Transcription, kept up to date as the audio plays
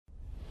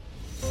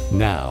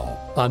Now,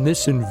 on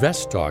this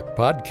Invest Talk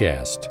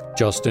podcast,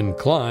 Justin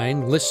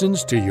Klein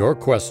listens to your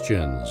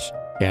questions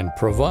and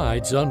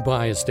provides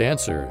unbiased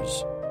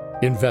answers.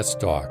 Invest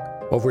Talk,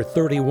 over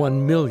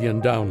 31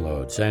 million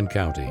downloads and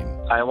counting.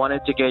 I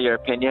wanted to get your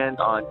opinion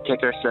on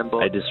ticker symbol.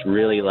 I just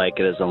really like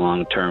it as a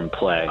long-term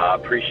play.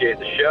 Appreciate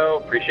the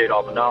show. Appreciate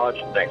all the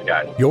knowledge. Thanks,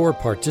 guys. Your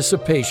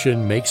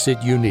participation makes it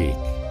unique.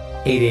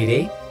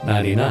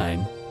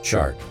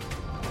 888-99-CHART.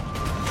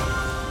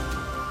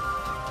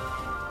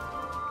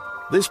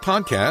 This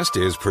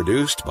podcast is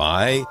produced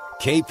by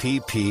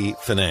KPP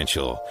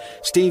Financial.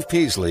 Steve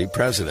Peasley,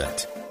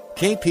 President.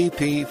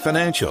 KPP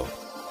Financial.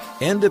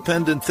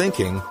 Independent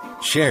thinking,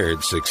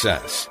 shared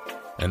success.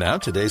 And now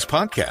today's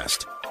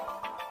podcast.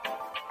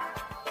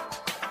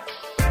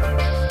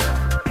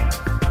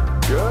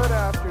 Good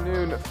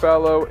afternoon,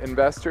 fellow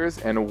investors,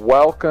 and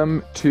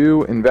welcome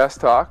to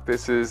Invest Talk.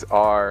 This is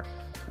our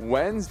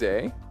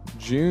Wednesday,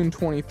 June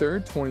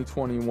 23rd,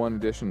 2021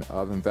 edition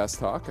of Invest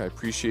Talk. I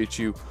appreciate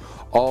you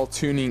all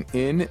tuning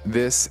in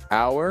this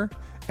hour,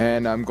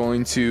 and I'm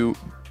going to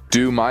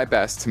do my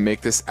best to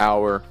make this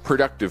hour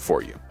productive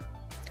for you.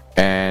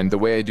 And the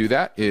way I do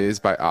that is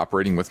by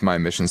operating with my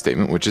mission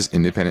statement, which is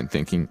independent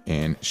thinking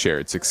and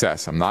shared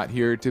success. I'm not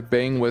here to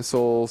bang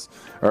whistles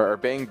or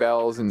bang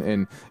bells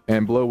and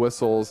blow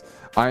whistles.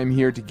 I'm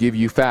here to give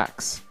you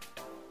facts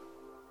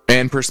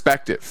and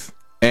perspective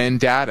and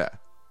data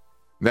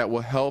that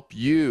will help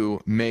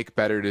you make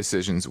better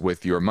decisions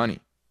with your money,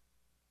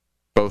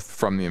 both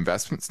from the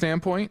investment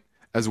standpoint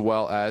as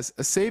well as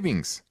a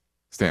savings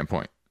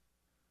standpoint.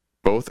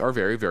 Both are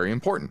very, very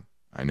important.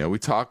 I know we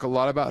talk a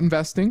lot about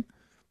investing,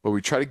 but we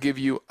try to give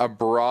you a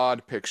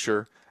broad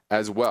picture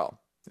as well.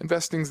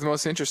 Investing is the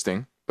most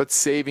interesting, but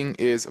saving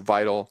is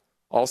vital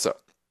also.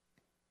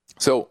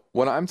 So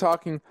when I'm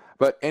talking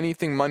about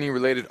anything money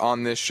related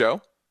on this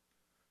show,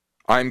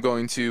 I'm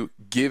going to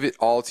give it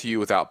all to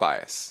you without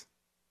bias.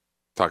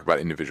 Talk about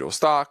individual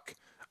stock,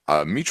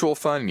 a mutual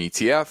fund, an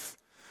ETF,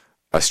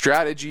 a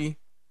strategy,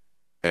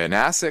 an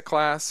asset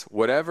class,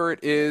 whatever it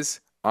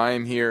is.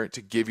 I'm here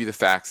to give you the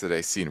facts that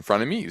I see in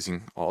front of me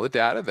using all the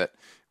data that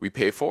we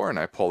pay for and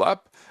I pull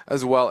up,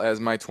 as well as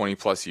my 20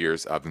 plus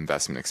years of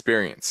investment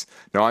experience.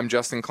 Now, I'm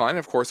Justin Klein.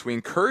 Of course, we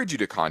encourage you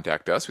to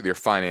contact us with your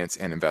finance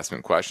and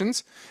investment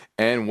questions.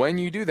 And when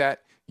you do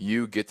that,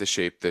 you get to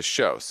shape this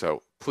show.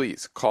 So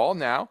please call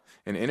now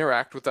and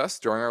interact with us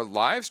during our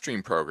live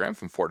stream program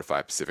from 4 to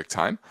 5 Pacific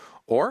time.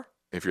 Or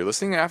if you're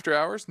listening after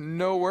hours,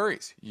 no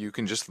worries. You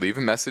can just leave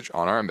a message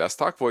on our Invest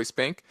Talk voice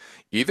bank.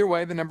 Either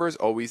way, the number is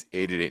always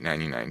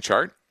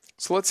 888-99-CHART.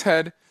 So let's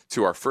head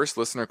to our first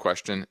listener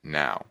question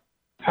now.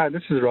 Hi,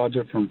 this is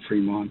Roger from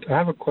Fremont. I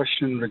have a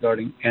question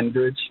regarding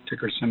Enbridge,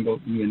 ticker symbol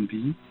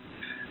ENB.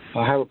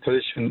 I have a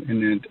position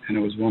in it, and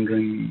I was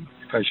wondering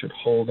if I should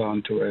hold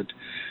on to it.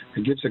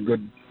 It gives a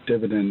good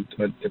dividend,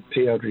 but the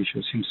payout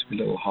ratio seems to be a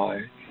little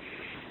high,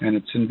 and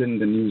it's been in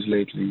the news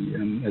lately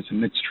as a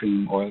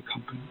midstream oil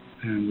company.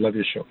 And love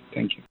your show.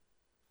 Thank you.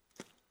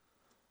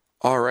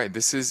 All right,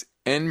 this is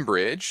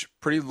Enbridge,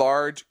 pretty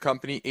large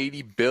company,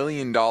 $80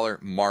 billion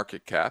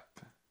market cap.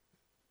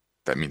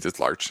 That means it's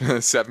large,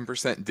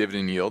 7%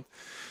 dividend yield.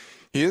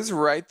 He is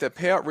right, the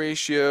payout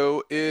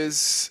ratio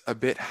is a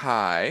bit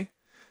high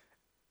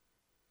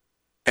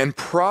and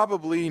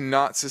probably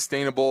not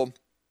sustainable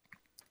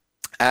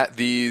at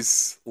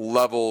these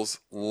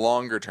levels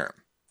longer term.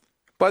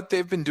 But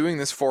they've been doing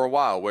this for a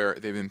while where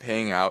they've been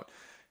paying out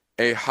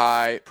a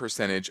high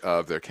percentage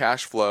of their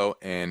cash flow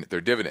and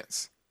their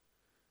dividends.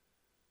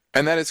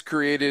 And that has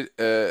created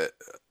a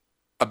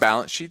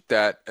balance sheet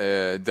that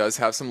does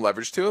have some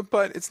leverage to it,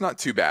 but it's not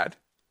too bad.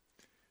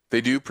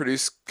 They do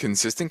produce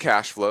consistent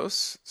cash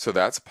flows, so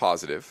that's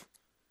positive.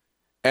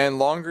 And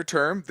longer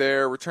term,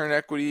 their return on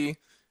equity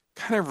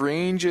kind of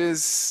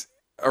ranges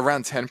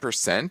around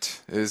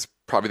 10% is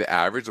probably the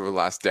average over the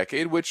last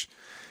decade, which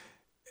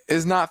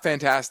is not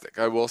fantastic.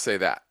 I will say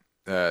that.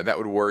 That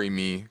would worry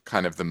me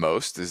kind of the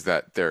most, is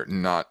that they're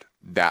not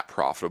that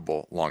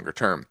profitable longer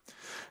term.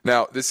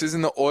 Now, this is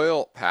in the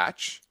oil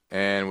patch,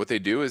 and what they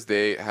do is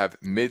they have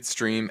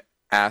midstream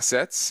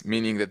assets,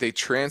 meaning that they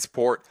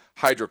transport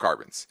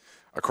hydrocarbons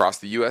across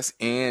the U.S.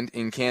 and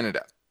in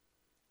Canada.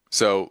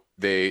 So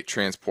they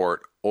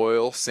transport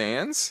oil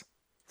sands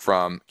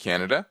from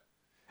Canada,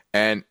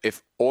 and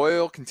if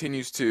oil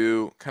continues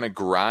to kind of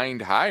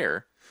grind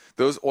higher,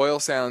 those oil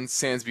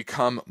sands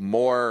become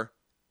more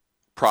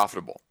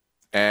profitable,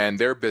 and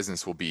their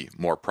business will be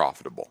more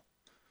profitable.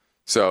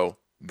 So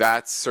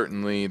that's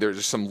certainly,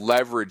 there's some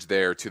leverage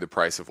there to the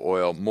price of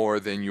oil more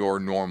than your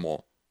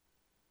normal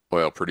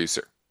oil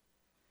producer.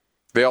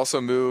 They also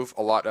move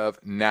a lot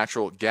of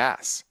natural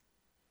gas,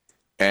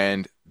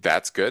 and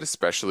that's good,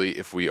 especially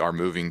if we are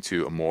moving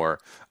to a more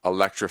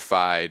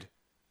electrified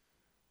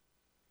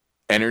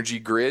energy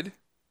grid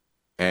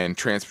and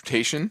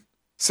transportation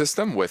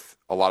system with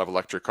a lot of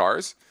electric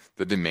cars.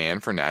 The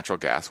demand for natural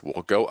gas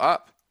will go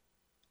up.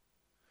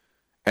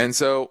 And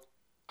so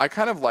I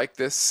kind of like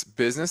this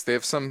business. They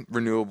have some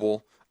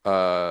renewable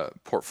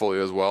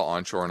portfolio as well,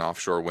 onshore and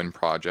offshore wind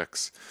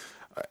projects.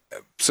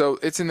 So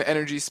it's in the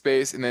energy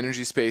space, and the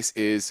energy space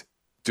is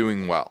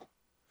doing well.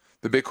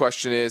 The big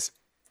question is,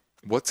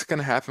 what's going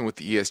to happen with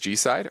the ESG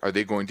side? Are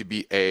they going to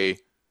be a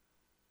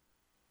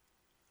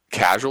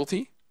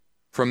casualty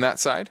from that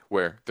side,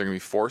 where they're going to be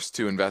forced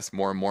to invest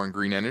more and more in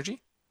green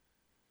energy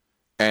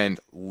and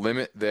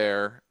limit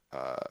their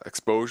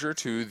exposure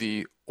to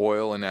the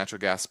oil and natural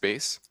gas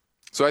space?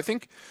 So I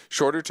think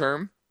shorter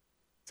term,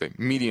 say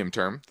medium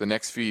term, the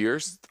next few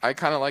years, I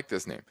kind of like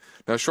this name.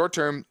 Now, short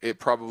term, it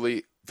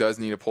probably does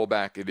need a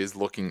pullback. It is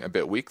looking a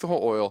bit weak. The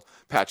whole oil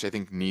patch, I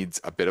think, needs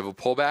a bit of a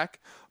pullback,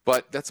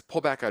 but that's a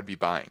pullback I'd be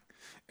buying.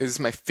 Is this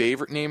my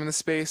favorite name in the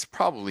space?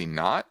 Probably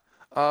not,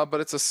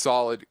 but it's a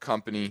solid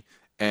company,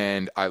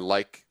 and I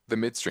like the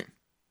midstream,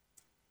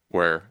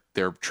 where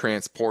they're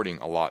transporting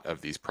a lot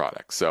of these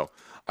products. So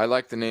I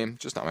like the name,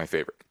 just not my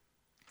favorite.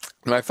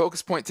 My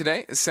focus point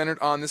today is centered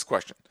on this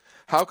question.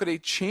 How could a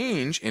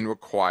change in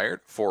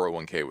required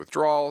 401k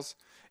withdrawals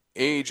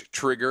age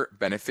trigger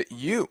benefit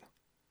you?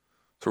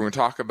 So we're going to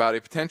talk about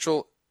a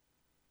potential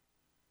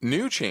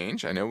new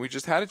change. I know we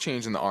just had a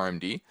change in the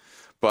RMD,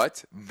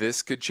 but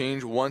this could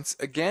change once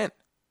again.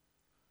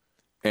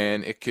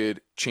 And it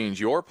could change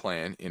your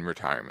plan in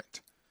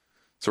retirement.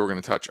 So we're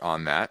going to touch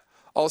on that.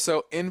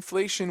 Also,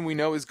 inflation we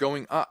know is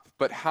going up,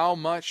 but how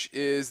much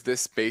is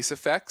this base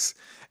effects,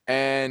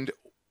 and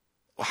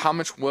how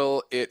much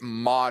will it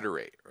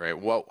moderate, right?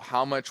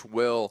 How much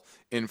will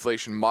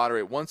inflation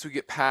moderate once we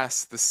get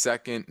past the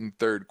second and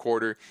third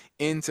quarter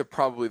into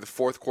probably the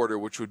fourth quarter,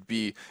 which would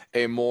be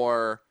a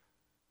more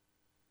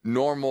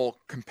normal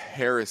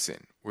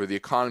comparison, where the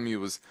economy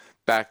was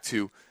back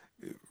to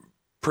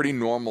pretty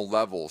normal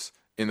levels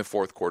in the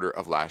fourth quarter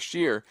of last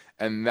year,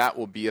 and that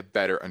will be a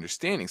better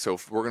understanding. So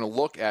if we're going to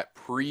look at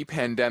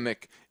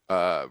pre-pandemic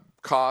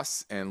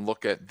costs and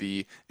look at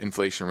the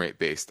inflation rate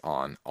based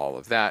on all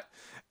of that.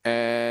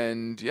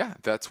 And yeah,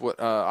 that's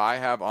what I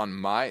have on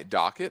my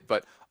docket.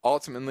 But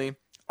ultimately,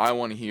 I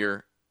want to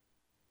hear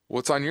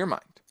what's on your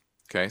mind.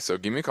 Okay, so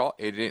give me a call,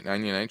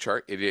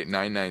 888-99-CHART,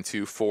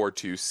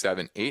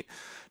 888-992-4278.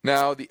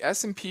 Now, the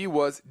S&P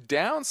was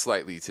down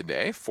slightly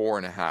today,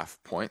 4.5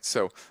 points,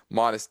 so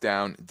modest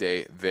down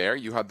day there.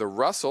 You had the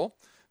Russell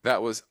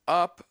that was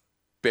up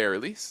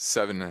barely,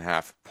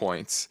 7.5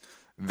 points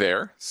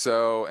there.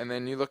 So, and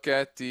then you look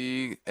at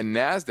the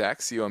NASDAQ,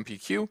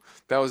 COMPQ,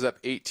 that was up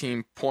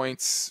 18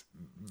 points,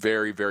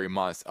 very, very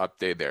modest up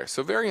day there.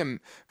 So very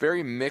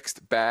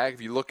mixed bag.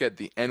 If you look at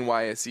the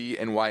NYSE,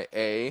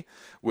 NYA,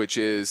 which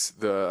is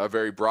a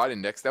very broad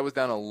index, that was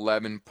down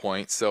 11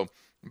 points. So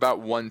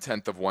about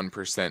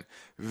 0.1%.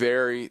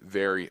 Very,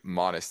 very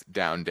modest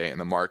down day in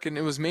the market. And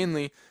it was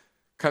mainly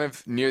kind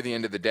of near the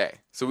end of the day.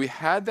 So we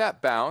had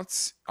that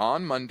bounce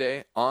on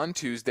Monday, on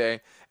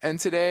Tuesday, and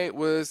today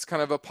was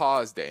kind of a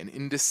pause day, an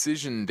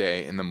indecision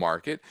day in the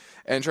market,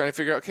 and trying to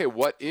figure out, okay,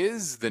 what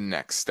is the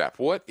next step?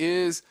 What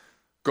is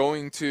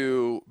going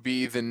to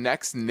be the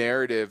next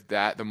narrative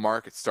that the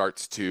market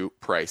starts to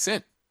price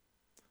in?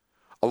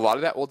 A lot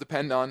of that will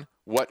depend on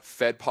what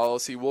Fed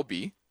policy will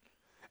be,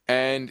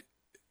 and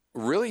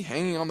really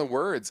hanging on the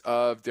words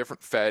of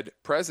different Fed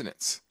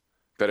presidents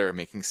that are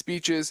making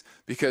speeches,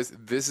 because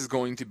this is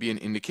going to be an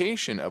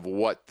indication of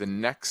what the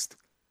next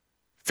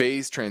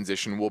phase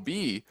transition will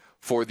be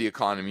for the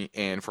economy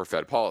and for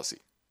Fed policy.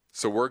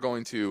 So we're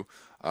going to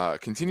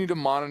continue to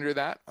monitor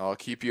that. I'll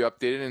keep you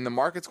updated, and the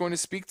market's going to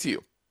speak to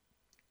you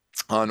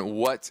on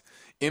what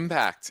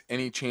impact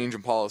any change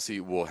in policy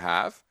will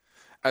have,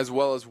 as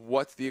well as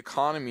what the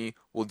economy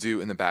will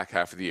do in the back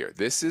half of the year.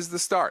 This is the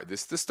start.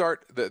 This is the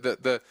start.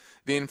 The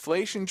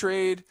inflation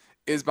trade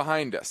is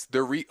behind us.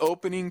 The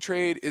reopening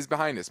trade is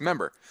behind us.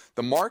 Remember,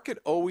 the market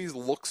always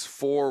looks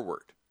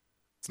forward.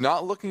 It's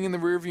not looking in the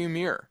rearview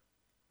mirror.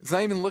 It's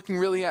not even looking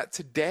really at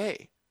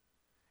today.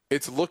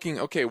 It's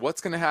looking, okay,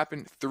 what's going to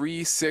happen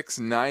 3, 6,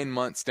 9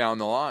 months down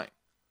the line?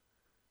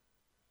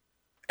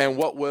 And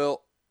what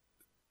will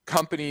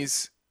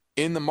companies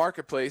in the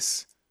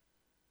marketplace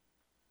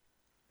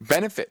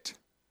benefit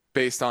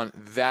based on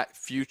that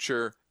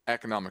future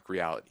economic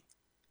reality?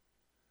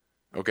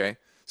 Okay?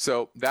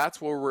 So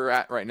that's where we're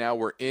at right now.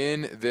 We're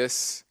in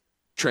this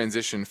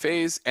transition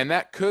phase, and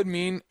that could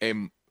mean a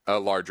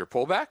larger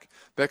pullback.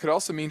 That could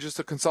also mean just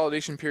a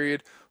consolidation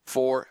period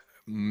for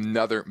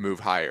another move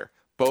higher.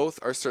 Both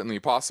are certainly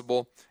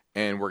possible,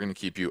 and we're going to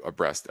keep you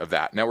abreast of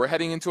that. Now we're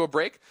heading into a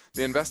break.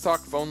 The Invest Talk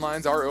phone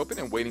lines are open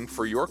and waiting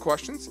for your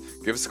questions.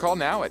 Give us a call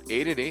now at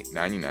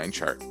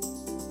 888-99-CHART.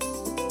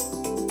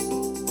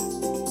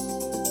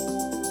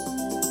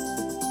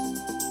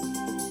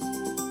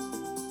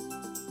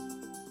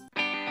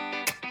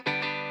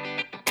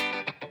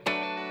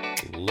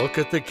 Look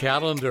at the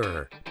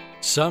calendar.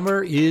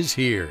 Summer is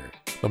here.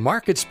 The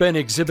market's been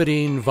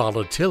exhibiting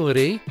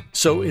volatility,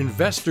 so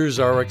investors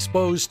are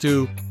exposed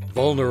to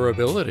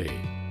vulnerability.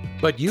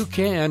 But you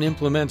can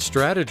implement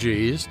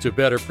strategies to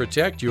better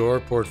protect your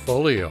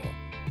portfolio.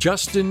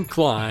 Justin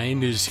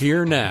Klein is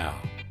here now,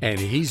 and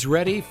he's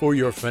ready for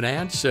your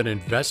finance and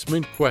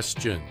investment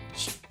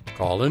questions.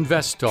 Call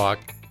Invest Talk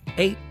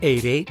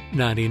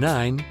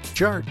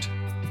 888-99-CHART.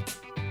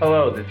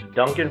 Hello, this is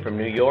Duncan from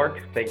New York.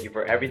 Thank you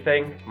for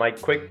everything. My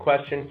quick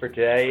question for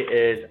today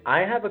is I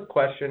have a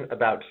question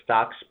about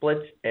stock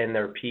splits and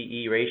their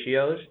PE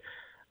ratios.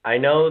 I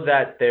know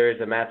that there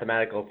is a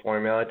mathematical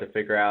formula to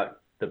figure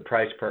out the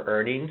price per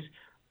earnings,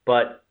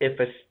 but if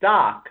a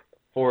stock,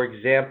 for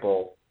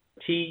example,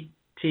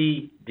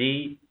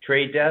 TTD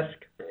Trade Desk,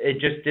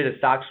 it just did a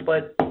stock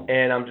split,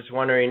 and I'm just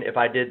wondering if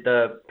I did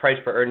the price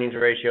per earnings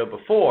ratio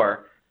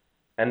before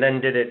and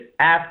then did it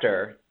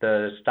after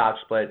the stock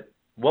split,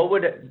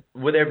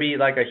 would there be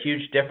like a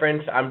huge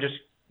difference? I'm just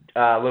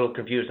a little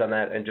confused on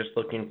that and just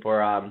looking for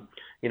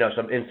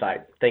some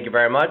insight. Thank you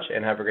very much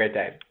and have a great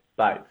day.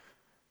 Bye.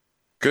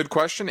 Good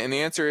question, and the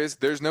answer is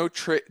there's no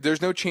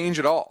change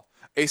at all.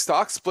 A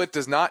stock split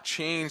does not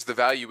change the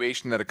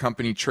valuation that a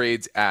company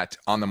trades at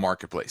on the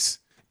marketplace.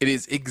 It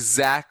is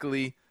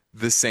exactly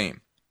the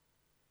same.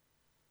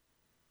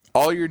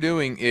 All you're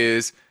doing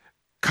is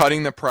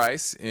cutting the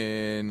price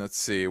in, let's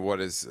see, what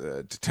is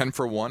 10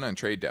 for 1 on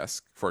Trade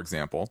Desk, for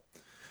example.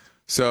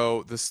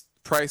 So this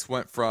price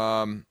went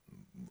from,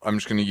 I'm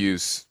just going to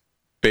use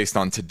based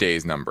on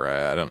today's number.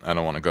 I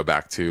don't want to go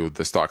back to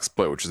the stock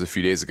split, which was a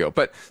few days ago,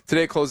 but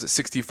today it closed at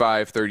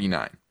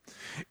 $65.39.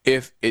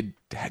 If it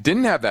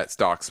didn't have that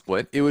stock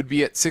split, it would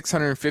be at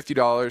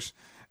 $650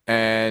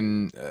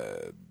 and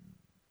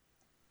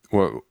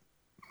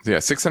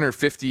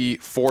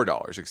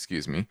 $654,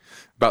 excuse me,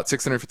 about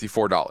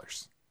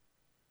 $654.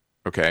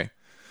 Okay,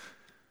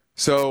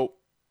 so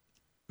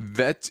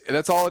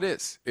that's all it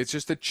is. It's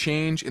just a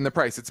change in the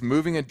price. It's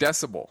moving a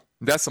decimal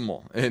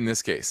in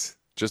this case,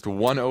 just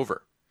 1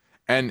 over.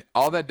 And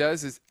all that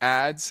does is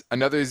adds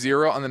another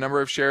 0 on the number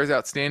of shares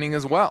outstanding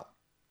as well.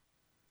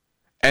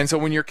 And so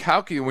when you're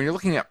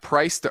looking at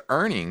price to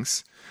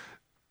earnings,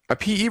 a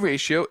PE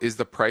ratio is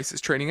the price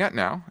it's trading at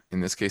now, in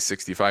this case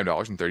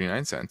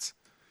 $65.39,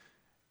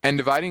 and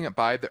dividing it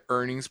by the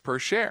earnings per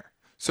share.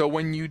 So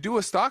when you do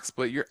a stock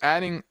split, you're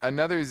adding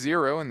another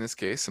 0 in this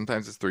case.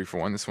 Sometimes it's 3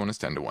 for 1. This one is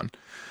 10 to 1.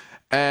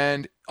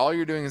 And all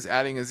you're doing is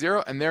adding a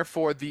 0, and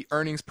therefore the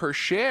earnings per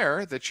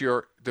share that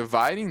you're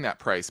dividing that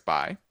price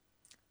by,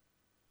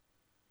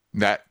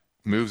 that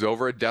moves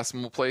over a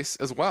decimal place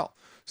as well.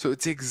 So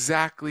it's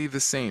exactly the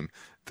same.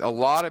 A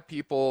lot of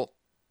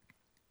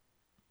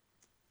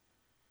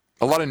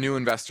new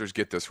investors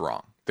get this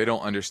wrong. They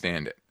don't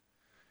understand it.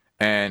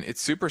 And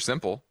it's super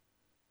simple.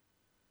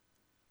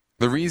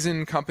 The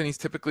reason companies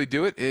typically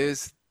do it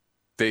is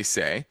they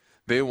say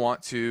they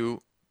want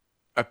to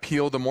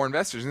appeal to more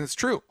investors. And it's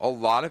true. A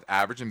lot of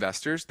average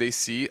investors, they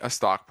see a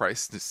stock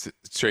price that's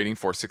trading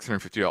for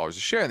 $650 a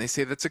share, and they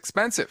say that's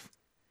expensive.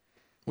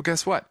 Well,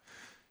 guess what?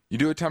 You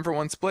do a 10 for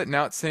 1 split,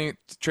 now it's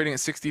trading at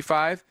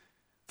 65.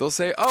 They'll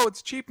say, oh,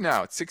 it's cheap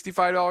now. It's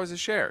 $65 a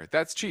share.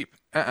 That's cheap.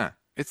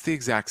 It's the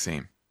exact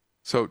same.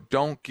 So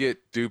don't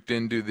get duped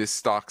into this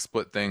stock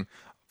split thing.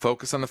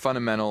 Focus on the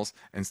fundamentals,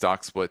 and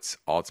stock splits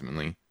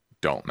ultimately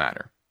don't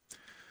matter.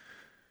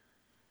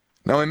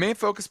 Now, my main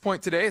focus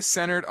point today is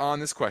centered on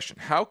this question.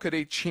 How could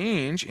a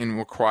change in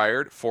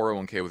required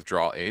 401k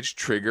withdrawal age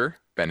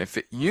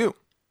benefit you?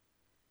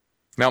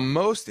 Now,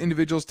 most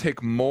individuals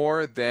take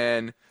more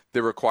than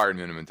the required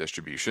minimum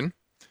distribution,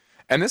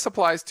 and this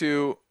applies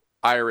to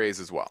IRAs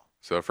as well.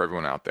 So for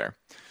everyone out there,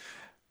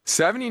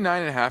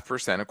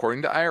 79.5%,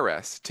 according to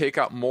IRS, take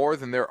out more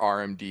than their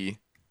RMD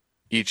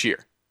each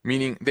year,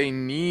 meaning they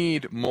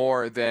need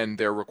more than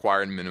their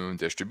required minimum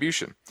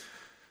distribution.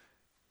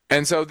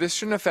 And so this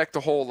shouldn't affect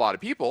a whole lot of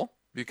people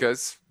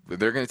because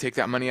they're going to take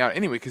that money out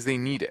anyway because they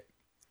need it.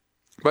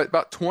 But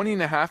about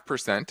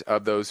 20.5%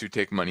 of those who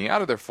take money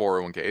out of their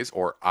 401ks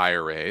or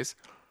IRAs,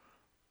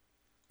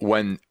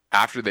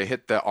 after they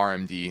hit the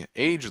RMD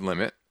age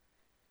limit,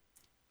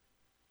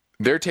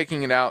 they're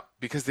taking it out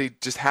because they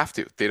just have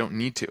to. They don't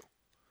need to.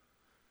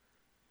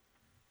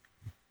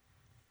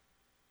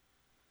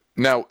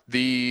 Now,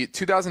 the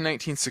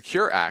 2019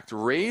 Secure Act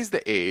raised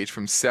the age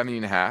from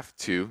 70.5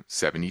 to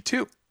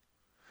 72.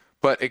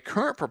 But a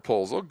current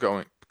proposal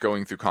going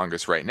through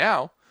Congress right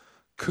now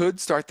could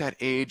start that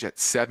age at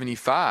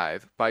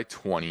 75 by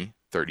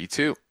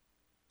 2032.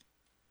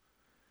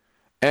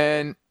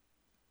 And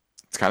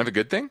it's kind of a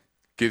good thing.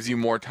 Gives you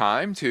more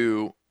time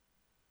to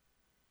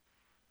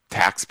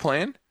tax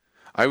plan.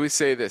 I always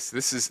say this.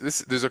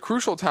 There's a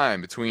crucial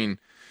time between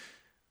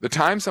the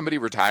time somebody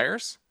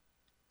retires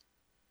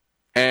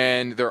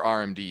and their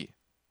RMD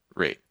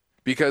rate.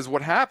 Because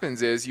what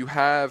happens is you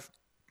have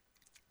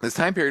this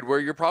time period where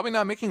you're probably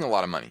not making a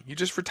lot of money. You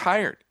just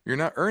retired. You're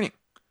not earning.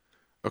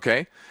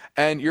 Okay?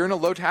 And you're in a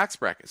low tax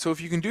bracket. So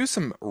if you can do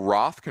some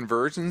Roth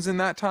conversions in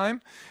that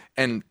time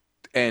and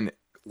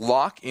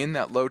lock in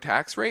that low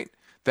tax rate,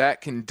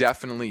 that can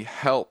definitely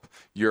help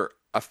your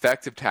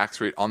effective tax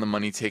rate on the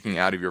money taking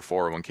out of your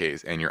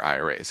 401ks and your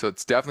IRA. So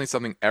it's definitely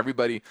something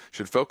everybody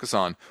should focus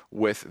on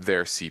with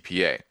their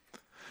CPA.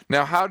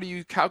 Now, how do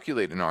you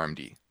calculate an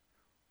RMD?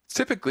 It's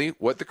typically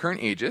what the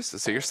current age is.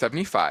 Let's say you're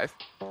 75,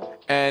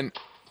 and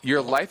your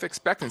life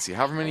expectancy,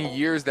 however many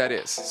years that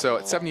is. So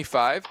at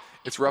 75,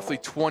 it's roughly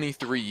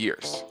 23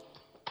 years.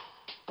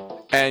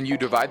 And you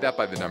divide that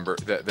by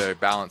the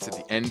balance at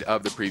the end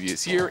of the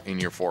previous year in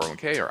your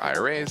 401k or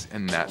IRAs,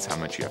 and that's how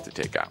much you have to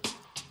take out.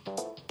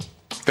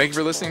 Thank you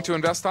for listening to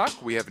Invest Talk.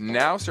 We have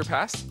now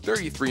surpassed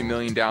 33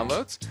 million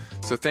downloads,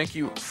 so thank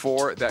you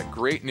for that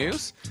great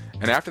news.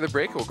 And after the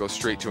break, we'll go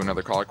straight to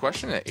another caller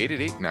question at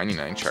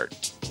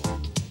 888-99-CHART.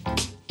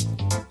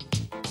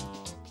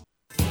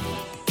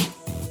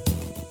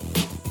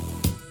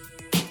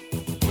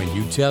 When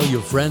you tell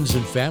your friends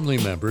and family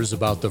members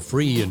about the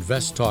free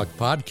Invest Talk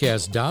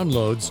podcast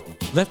downloads,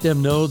 let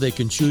them know they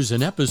can choose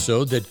an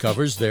episode that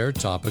covers their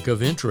topic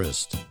of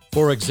interest.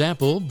 For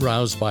example,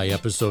 browse by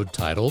episode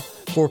title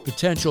for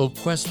potential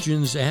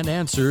questions and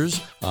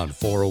answers on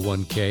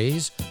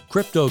 401ks,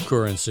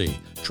 cryptocurrency,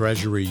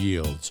 treasury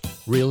yields,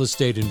 real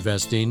estate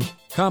investing,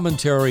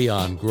 commentary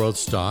on growth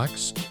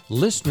stocks,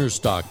 listener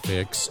stock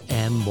picks,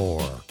 and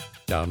more.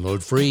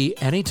 Download free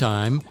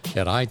anytime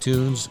at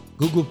iTunes,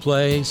 Google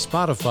Play,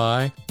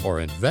 Spotify, or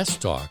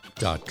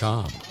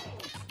investtalk.com.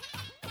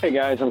 Hey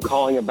guys, I'm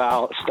calling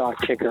about stock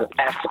ticker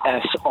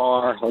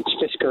FSR. It's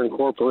Fisker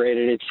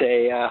Incorporated. It's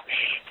a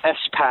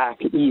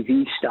SPAC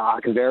EV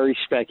stock, very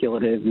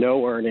speculative,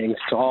 no earnings.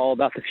 It's all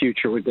about the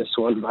future with this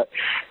one, but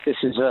this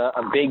is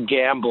a big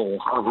gamble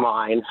of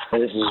mine.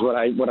 And this is what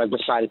I've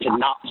decided to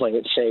not play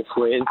it safe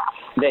with.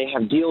 They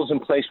have deals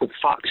in place with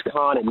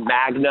Foxconn and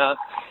Magna,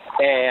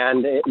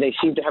 and they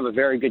seem to have a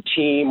very good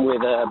team with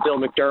Bill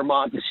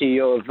McDermott, the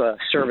CEO of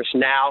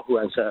ServiceNow, who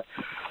has a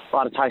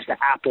lot of ties to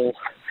Apple.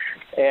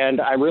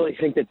 And I really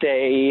think that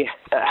they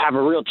have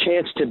a real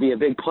chance to be a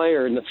big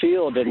player in the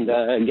field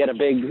and get a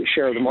big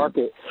share of the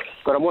market.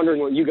 But I'm wondering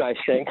what you guys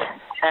think.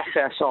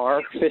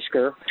 FSR,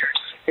 Fisker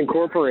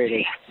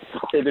Incorporated.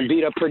 They've been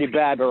beat up pretty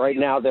bad, but right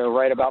now they're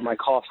right about my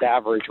cost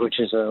average, which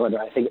is,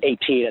 I think,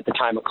 18 at the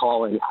time of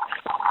calling.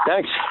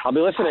 Thanks. I'll be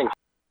listening.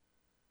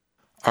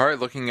 All right,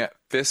 looking at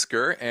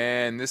Fisker,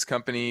 and this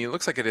company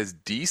looks like it has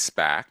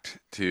de-SPACed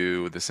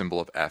to the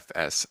symbol of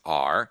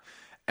FSR.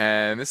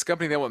 And this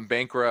company that went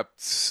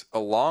bankrupt a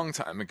long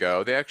time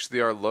ago, they actually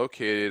are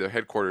located, their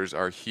headquarters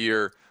are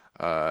here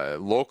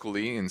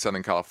locally in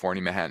Southern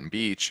California, Manhattan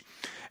Beach.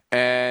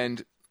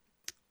 And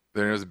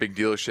there was a big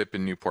dealership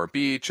in Newport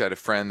Beach. I had a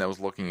friend that was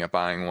looking at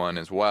buying one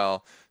as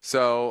well.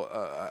 So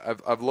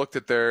I've looked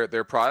at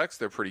their products.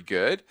 They're pretty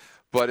good.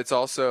 But it's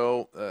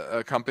also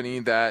a company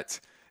that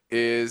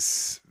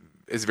is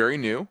very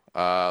new.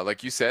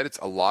 Like you said, it's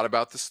a lot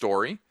about the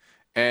story.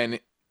 And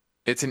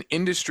it's an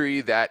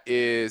industry that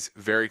is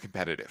very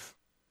competitive,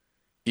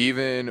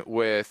 even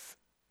with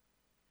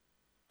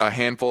a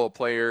handful of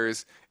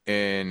players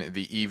in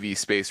the EV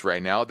space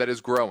right now that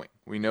is growing.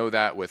 We know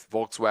that with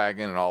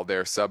Volkswagen and all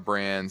their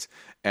sub-brands,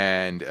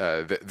 and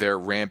they're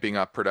ramping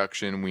up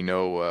production. We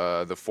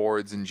know the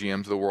Fords and GMs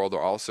of the world are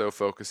also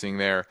focusing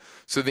there.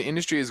 So the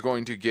industry is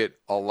going to get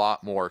a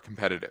lot more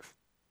competitive.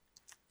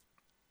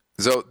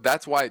 So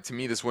that's why, to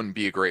me, this wouldn't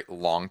be a great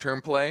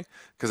long-term play,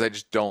 because I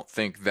just don't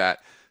think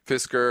that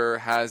Fisker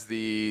has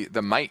the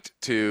might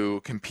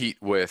to compete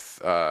with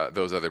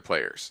those other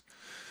players.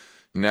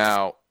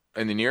 Now,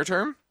 in the near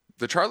term,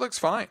 the chart looks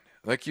fine.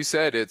 Like you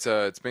said,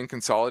 it's been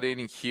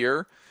consolidating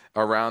here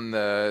around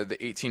the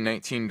 $18,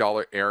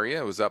 $19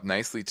 area. It was up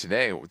nicely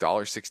today,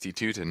 $1.62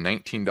 to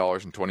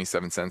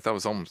 $19.27. That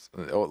was almost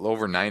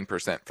over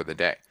 9% for the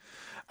day.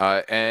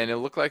 And it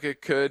looks like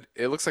it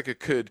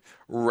could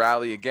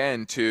rally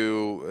again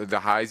to the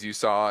highs you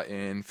saw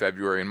in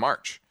February and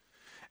March.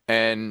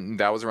 And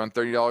that was around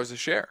 $30 a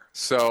share.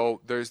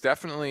 So there's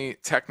definitely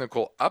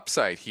technical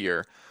upside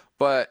here,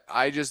 but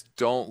I just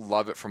don't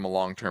love it from a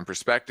long-term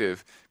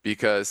perspective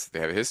because they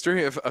have a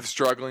history of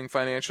struggling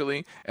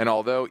financially. And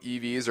although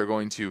EVs are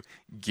going to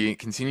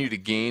continue to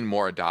gain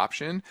more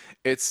adoption,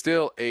 it's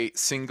still a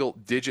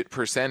single-digit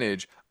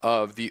percentage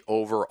of the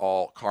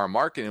overall car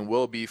market and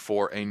will be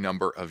for a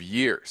number of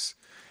years.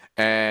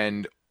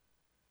 And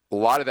a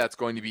lot of that's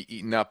going to be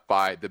eaten up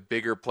by the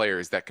bigger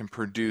players that can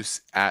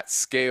produce at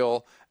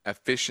scale,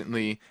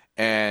 efficiently,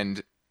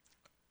 and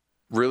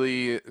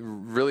really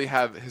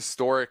have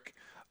historic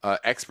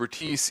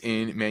expertise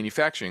in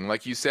manufacturing.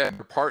 Like you said,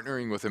 they're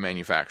partnering with a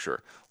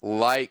manufacturer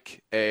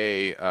like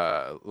a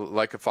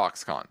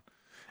Foxconn,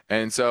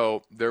 and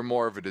so they're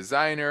more of a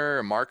designer,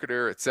 a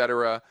marketer,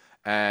 etc.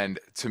 And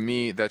to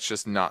me, that's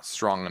just not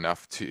strong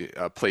enough to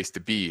a place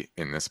to be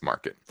in this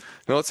market.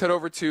 Now let's head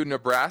over to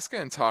Nebraska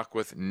and talk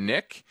with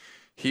Nick.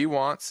 He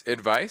wants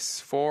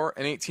advice for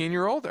an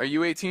 18-year-old. Are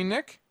you 18,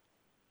 Nick?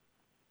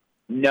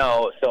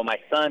 No, so my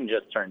son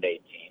just turned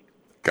 18.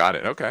 Got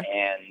it. Okay.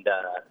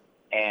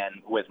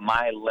 And with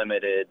my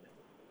limited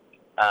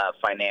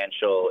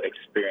financial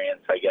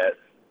experience, I guess,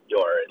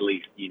 or at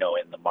least in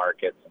the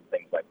markets and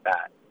things like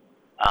that,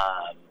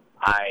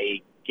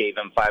 I gave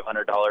him $500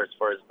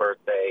 for his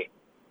birthday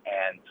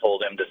and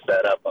told him to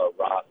set up a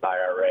Roth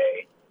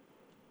IRA,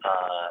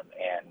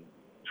 and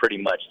pretty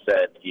much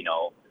said,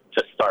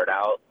 to start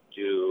out,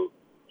 to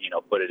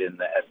put it in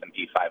the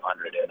S&P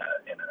 500 in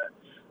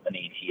an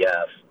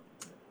ETF.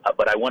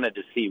 But I wanted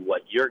to see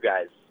what your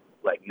guys'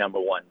 number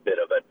one bit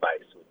of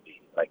advice would be,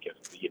 if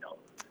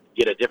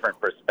get a different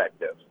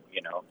perspective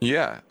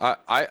Yeah,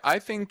 I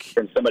think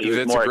from somebody who's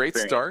that's more a great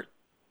experienced. start.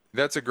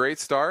 That's a great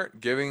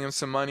start, giving him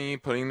some money,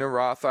 putting in a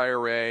Roth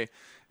IRA,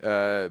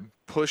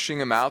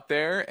 pushing him out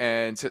there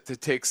and to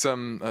take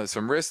some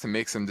risks, to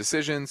make some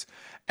decisions.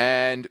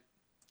 And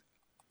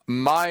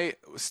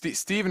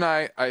Steve and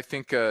I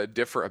think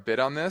differ a bit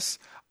on this.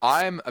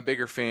 I'm a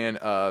bigger fan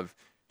of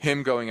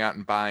him going out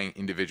and buying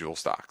individual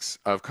stocks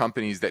of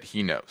companies that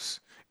he knows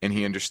and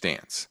he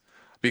understands,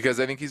 because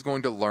I think he's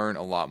going to learn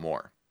a lot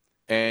more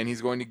and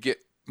he's going to get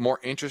more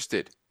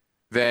interested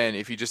than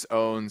if he just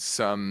owns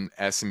some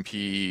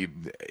S&P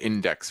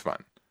index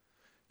fund.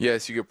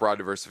 Yes, you get broad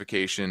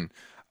diversification,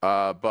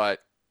 but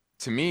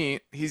to me,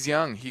 he's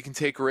young. He can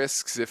take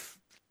risks. If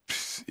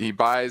he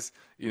buys,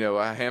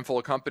 a handful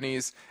of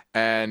companies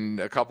and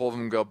a couple of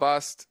them go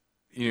bust,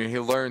 he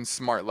learns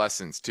smart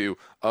lessons to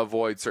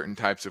avoid certain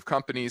types of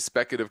companies,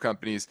 speculative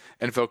companies,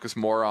 and focus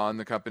more on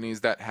the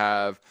companies that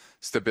have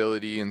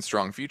stability and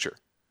strong future.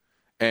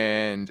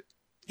 And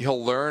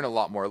he'll learn a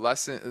lot more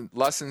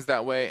lessons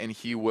that way, and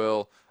he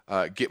will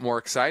get more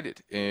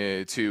excited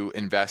to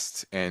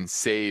invest and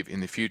save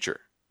in the future,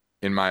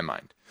 in my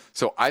mind.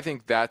 So I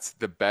think that's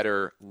the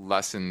better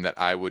lesson that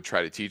I would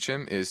try to teach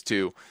him, is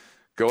to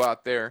go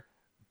out there,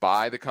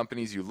 buy the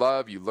companies you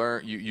love, you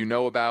learn, you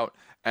know about,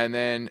 and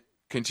then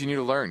continue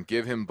to learn.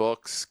 Give him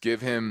books,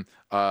 give him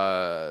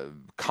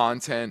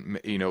content.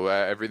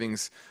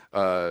 Everything's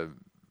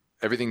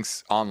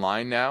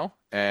online now.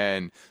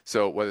 And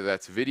so whether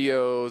that's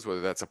videos,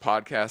 whether that's a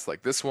podcast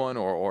like this one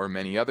or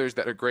many others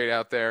that are great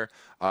out there,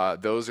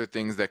 those are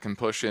things that can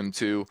push him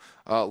to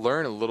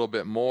learn a little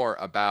bit more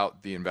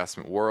about the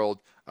investment world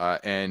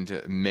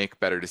and make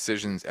better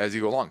decisions as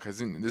you go along. Because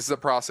this is a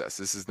process.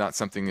 This is not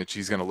something that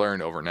she's going to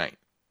learn overnight.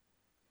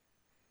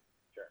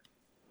 Sure.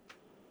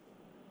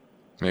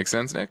 Make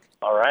sense, Nick?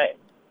 All right.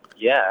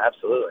 Yeah,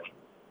 absolutely.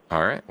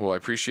 All right. Well, I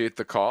appreciate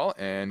the call,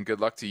 and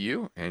good luck to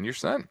you and your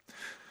son.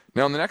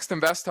 Now, in the next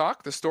Invest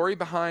Talk, the story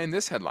behind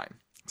this headline: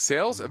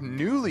 sales of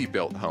newly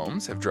built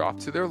homes have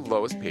dropped to their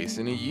lowest pace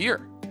in a year.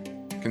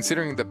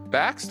 Considering the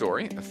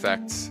backstory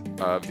effects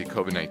of the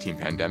COVID-19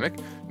 pandemic,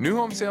 new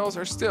home sales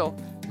are still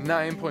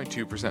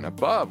 9.2%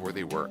 above where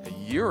they were a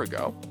year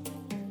ago.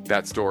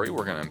 That story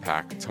we're going to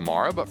unpack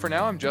tomorrow, but for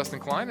now, I'm Justin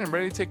Klein, and I'm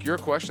ready to take your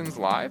questions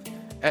live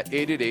at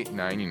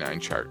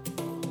 888-99-CHART.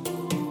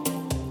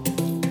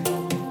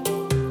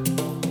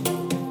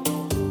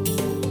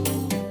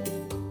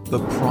 The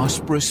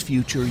prosperous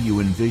future you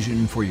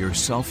envision for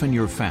yourself and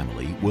your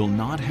family will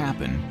not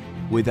happen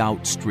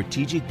without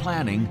strategic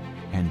planning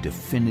and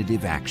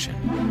definitive action.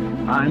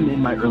 I'm in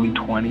my early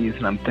 20s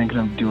and I'm thinking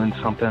of doing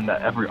something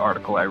that every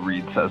article I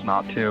read says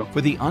not to. For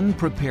the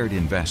unprepared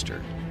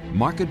investor,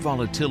 market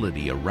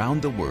volatility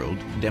around the world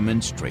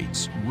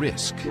demonstrates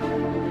risk.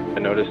 I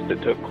noticed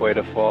it took quite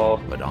a fall.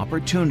 But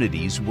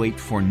opportunities wait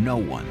for no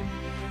one.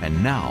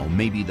 And now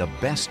may be the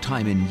best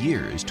time in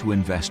years to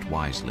invest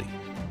wisely.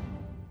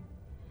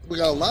 We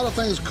got a lot of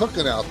things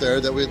cooking out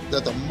there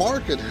that the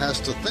market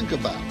has to think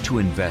about. To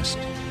invest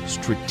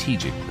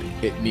strategically.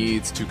 It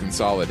needs to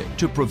consolidate.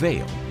 To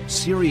prevail,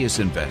 serious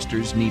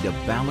investors need a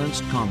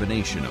balanced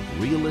combination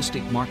of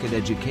realistic market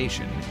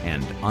education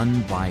and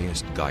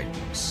unbiased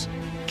guidance.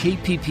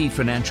 KPP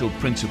Financial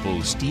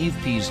Principals Steve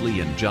Peasley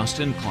and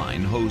Justin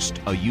Klein host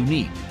a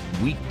unique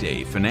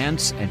weekday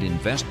finance and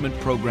investment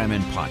program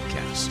and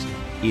podcast,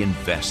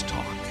 Invest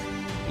Talk.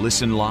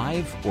 Listen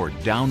live or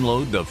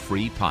download the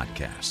free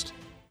podcast.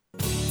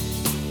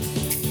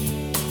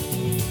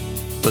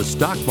 The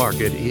stock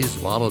market is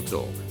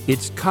volatile.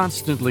 It's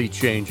constantly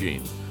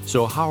changing.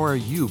 So how are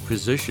you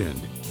positioned?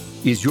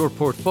 Is your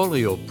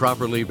portfolio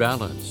properly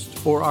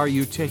balanced, or are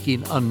you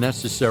taking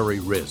unnecessary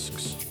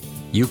risks?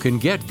 You can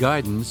get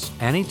guidance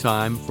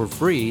anytime for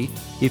free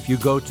if you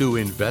go to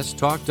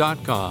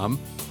investtalk.com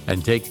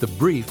and take the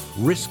brief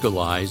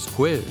Riskalyze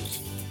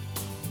quiz.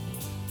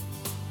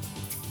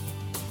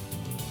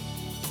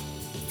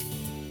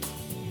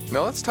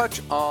 Now let's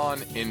touch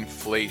on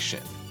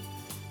inflation.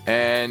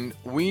 And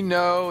we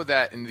know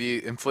that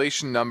the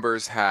inflation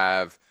numbers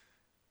have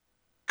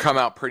come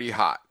out pretty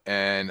hot,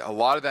 and a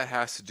lot of that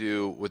has to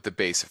do with the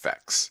base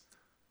effects.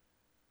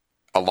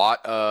 A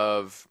lot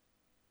of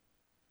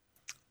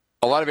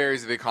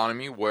areas of the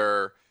economy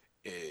were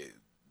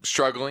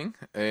struggling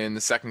in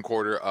the second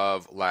quarter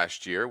of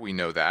last year. We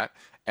know that.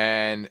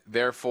 And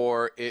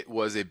therefore, it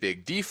was a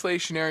big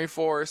deflationary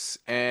force.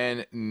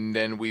 And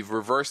then we've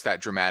reversed that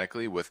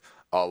dramatically with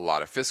a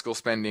lot of fiscal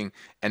spending.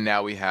 And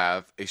now we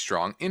have a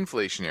strong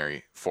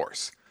inflationary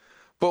force.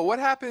 But what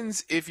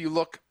happens if you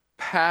look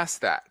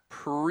past that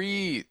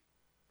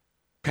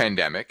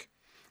pre-pandemic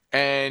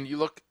and you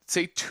look,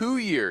 say, 2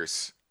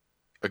 years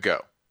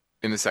ago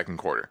in the second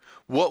quarter?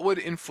 What would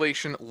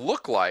inflation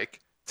look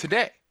like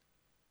today?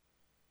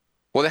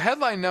 Well, the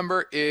headline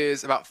number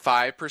is about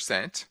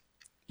 5%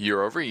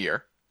 year over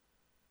year.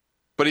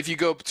 But if you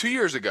go 2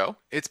 years ago,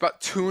 it's about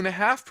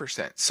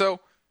 2.5%. So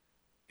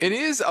it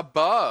is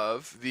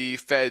above the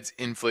Fed's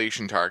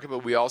inflation target,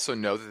 but we also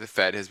know that the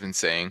Fed has been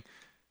saying,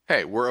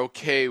 hey, we're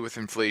okay with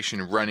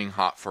inflation running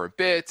hot for a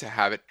bit, to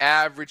have it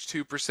average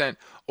 2%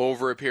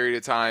 over a period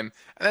of time.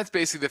 And that's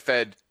basically the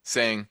Fed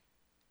saying,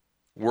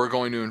 we're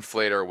going to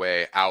inflate our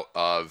way out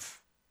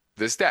of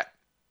this debt.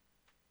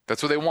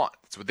 That's what they want.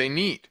 That's what they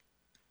need.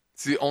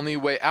 It's the only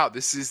way out.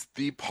 This is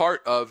the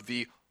part of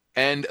the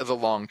end of the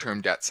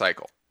long-term debt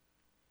cycle.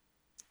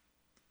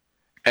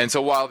 And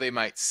so while they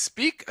might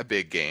speak a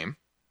big game,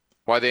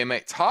 while they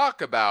might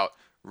talk about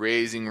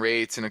raising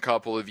rates in a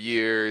couple of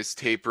years,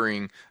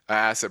 tapering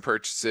asset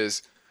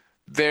purchases,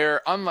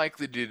 they're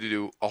unlikely to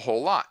do a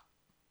whole lot.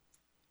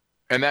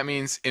 And that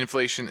means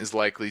inflation is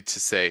likely to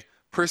stay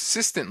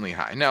persistently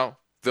high. Now,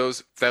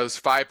 those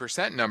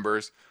 5%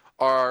 numbers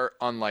are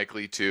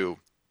unlikely to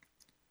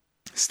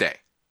stay.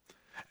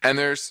 And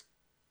there's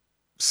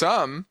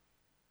some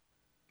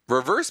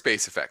reverse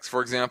base effects.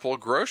 For example,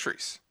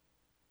 groceries.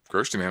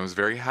 Grocery demand was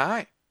very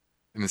high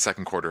in the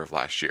second quarter of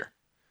last year.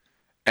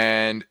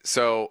 And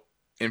so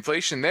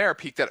inflation there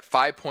peaked at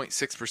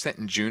 5.6%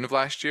 in June of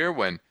last year,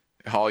 when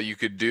all you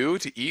could do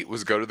to eat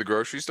was go to the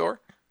grocery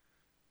store.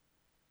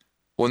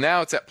 Well,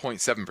 now it's at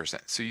 0.7%.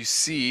 So you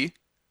see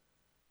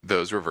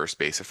those reverse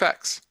base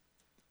effects.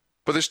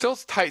 But there's still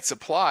tight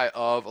supply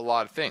of a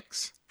lot of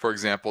things. For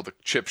example, the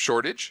chip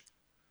shortage.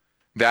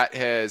 That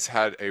has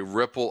had a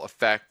ripple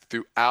effect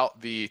throughout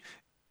the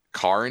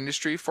car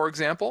industry, for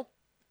example.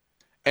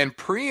 And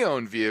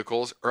pre-owned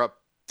vehicles are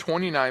up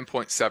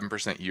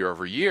 29.7% year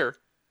over year,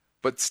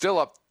 but still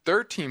up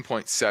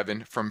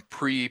 13.7% from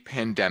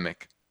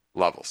pre-pandemic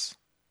levels.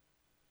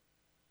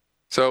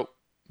 So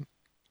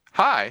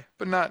high,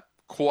 but not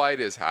quite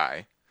as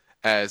high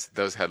as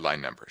those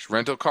headline numbers.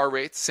 Rental car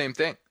rates, same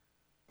thing.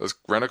 Those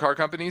rental car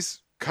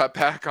companies cut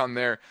back on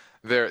their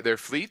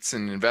fleets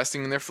and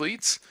investing in their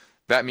fleets.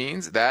 That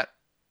means that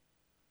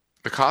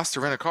the cost to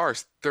rent a car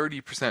is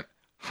 30%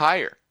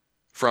 higher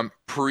from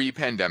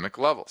pre-pandemic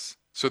levels.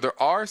 So there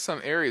are some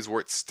areas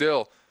where it's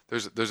still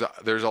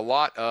there's a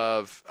lot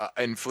of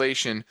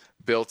inflation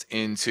built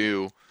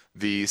into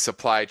the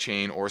supply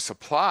chain or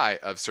supply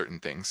of certain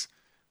things.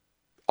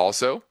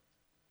 Also,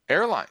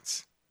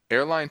 airlines.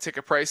 Airline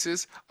ticket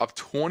prices up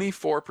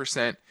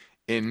 24%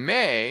 in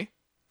May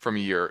from a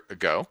year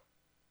ago,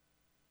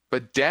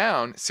 but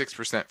down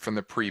 6% from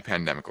the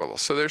pre-pandemic level.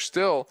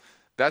 So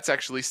that's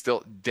actually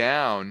still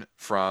down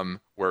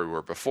from where we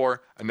were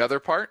before. Another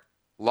part,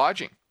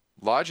 lodging.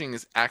 Lodging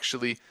is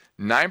actually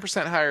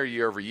 9% higher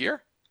year over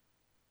year,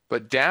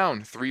 but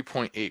down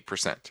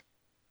 3.8%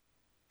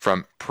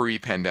 from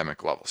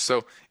pre-pandemic levels.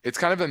 So it's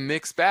kind of a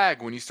mixed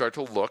bag when you start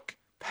to look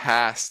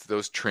past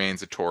those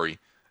transitory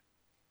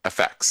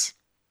effects.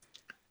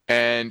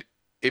 And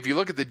if you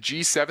look at the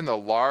G7, the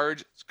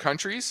large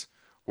countries,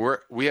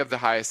 we have the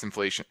highest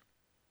inflation.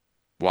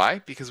 Why?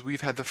 Because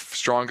we've had the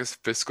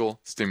strongest fiscal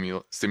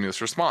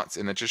stimulus response.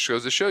 And that just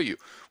goes to show you,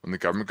 when the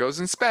government goes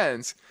and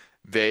spends,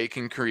 they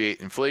can create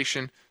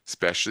inflation,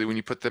 especially when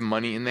you put the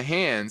money in the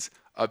hands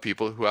of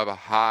people who have a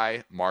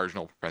high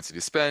marginal propensity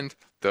to spend,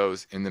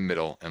 those in the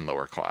middle and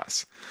lower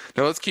class.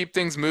 Now let's keep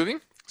things moving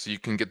so you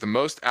can get the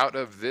most out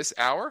of this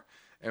hour.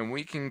 And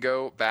we can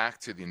go back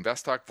to the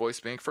InvestTalk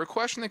voice bank for a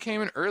question that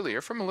came in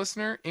earlier from a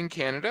listener in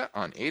Canada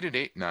on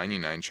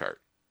 888-99-CHART.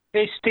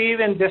 Hey, Steve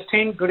and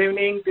Justin. Good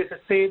evening. This is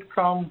Sid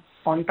from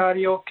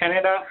Ontario,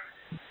 Canada.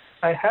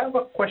 I have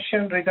a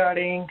question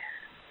regarding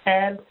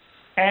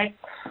AdX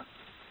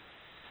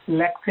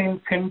Lexin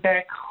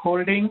FinTech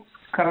Holdings,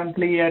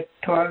 currently at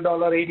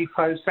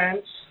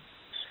 $12.85.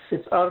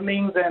 Its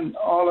earnings and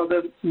all of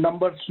the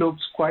numbers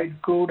looks quite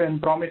good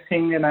and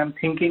promising, and I'm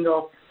thinking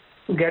of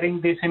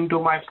getting this into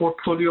my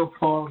portfolio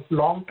for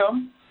long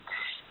term.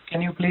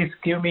 Can you please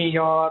give me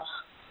your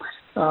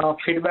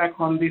feedback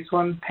on this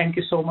one? Thank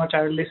you so much.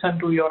 I will listen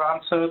to your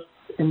answer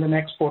in the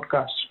next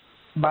podcast.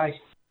 Bye.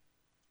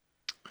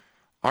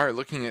 All right,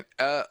 looking at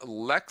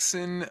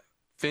Lexin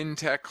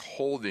FinTech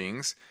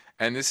Holdings,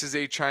 and this is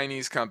a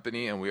Chinese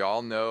company, and we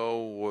all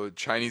know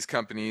Chinese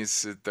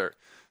companies, they're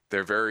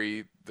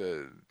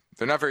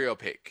not very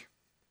opaque.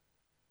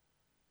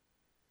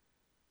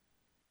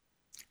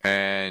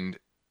 And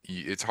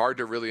it's hard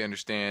to really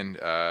understand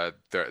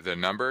the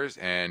numbers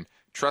and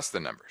trust the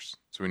numbers.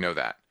 So we know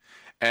that.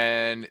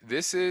 And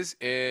this is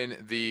in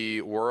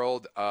the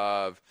world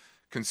of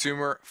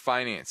consumer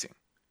financing,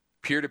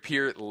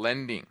 peer-to-peer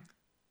lending.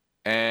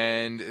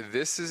 And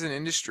this is an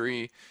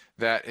industry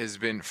that has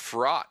been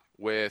fraught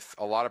with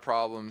a lot of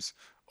problems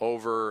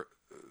over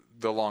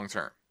the long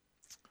term.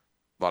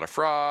 A lot of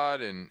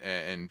fraud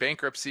and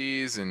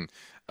bankruptcies, and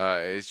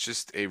it's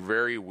just a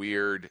very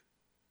weird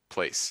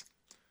place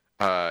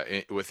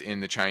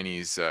within the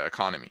Chinese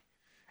economy.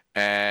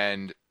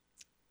 And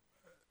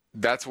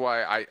that's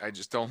why I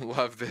just don't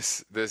love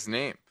this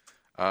name.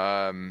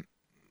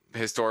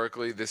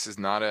 Historically, this is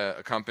not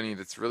a company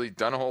that's really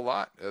done a whole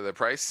lot. The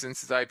price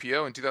since its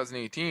IPO in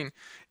 2018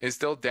 is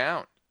still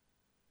down.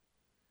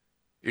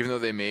 Even though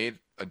they made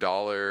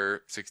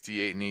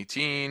 $1.68 in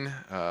 18,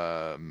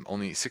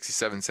 only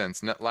 67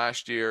 cents net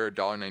last year,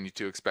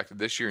 $1.92 expected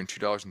this year, and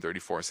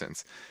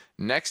 $2.34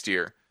 next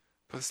year.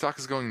 But the stock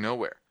is going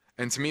nowhere.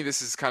 And to me,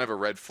 this is kind of a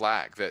red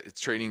flag that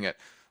it's trading at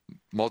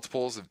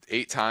multiples of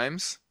 8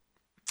 times,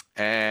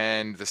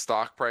 and the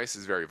stock price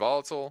is very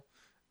volatile.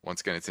 Once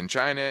again, it's in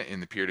China,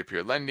 in the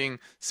peer-to-peer lending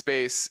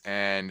space,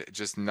 and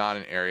just not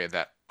an area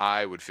that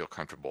I would feel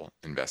comfortable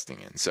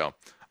investing in. So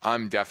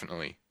I'm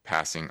definitely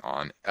passing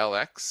on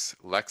LX,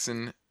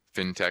 Lexin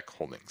FinTech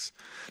Holdings.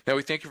 Now,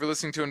 we thank you for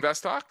listening to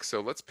Invest Talk. So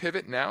let's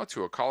pivot now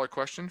to a caller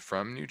question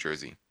from New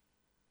Jersey.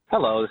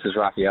 Hello, this is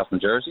Raphael from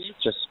Jersey.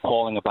 Just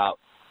calling about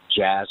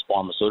Jazz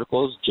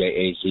Pharmaceuticals,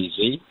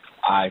 JAZZ.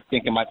 I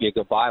think it might be a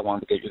good buy. I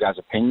wanted to get you guys'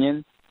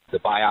 opinion. The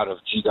buyout of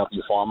GW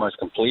Pharma is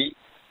complete.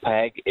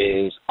 PEG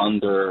is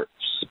under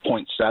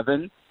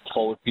 0.7,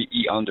 forward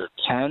PE under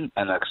 10,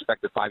 and an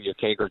expected 5-year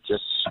CAGR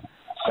just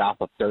south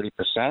of 30%.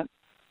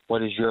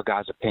 What is your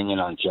guys' opinion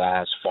on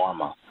Jazz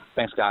Pharma?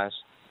 Thanks, guys.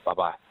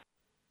 Bye-bye.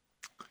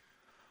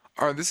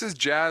 All right, this is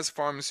Jazz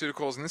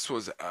Pharmaceuticals, and this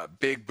was a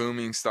big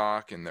booming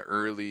stock in the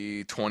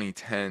early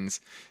 2010s.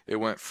 It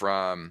went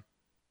from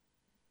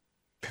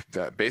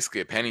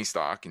basically a penny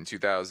stock in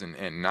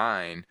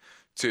 2009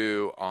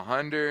 to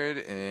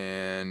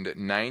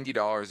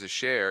 $190 a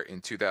share in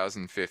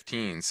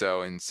 2015.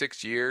 So in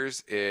 6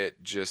 years,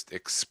 it just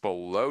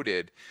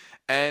exploded.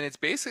 And it's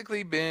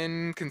basically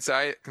been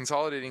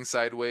consolidating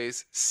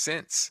sideways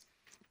since.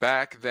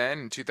 Back then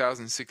in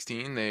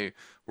 2016, they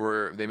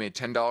made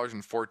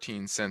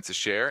 $10.14 a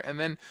share, and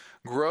then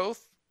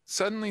growth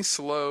suddenly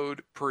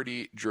slowed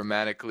pretty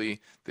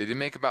dramatically. They did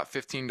make about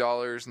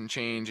 $15 and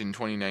change in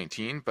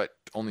 2019, but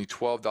only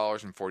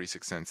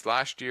 $12.46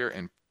 last year,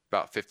 and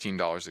about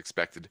 $15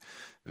 expected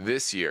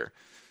this year.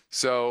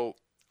 So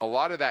a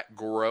lot of that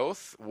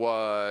growth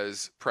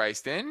was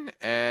priced in,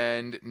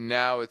 and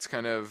now it's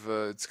kind of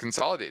it's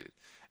consolidated.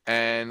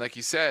 And like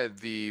you said,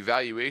 the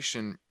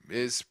valuation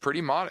is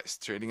pretty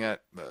modest, trading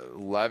at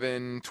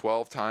 11,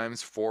 12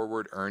 times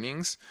forward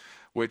earnings,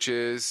 which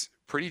is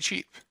pretty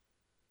cheap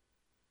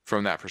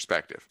from that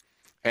perspective.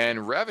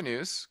 And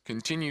revenues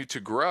continue to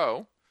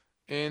grow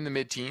in the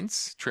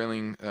mid-teens,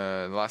 trailing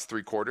the last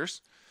 3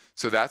 quarters.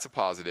 So that's a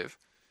positive.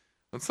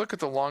 Let's look at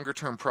the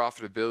longer-term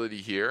profitability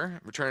here.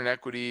 Return on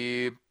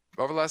equity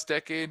over the last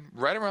decade,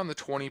 right around the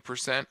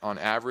 20% on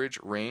average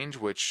range,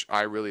 which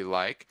I really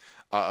like.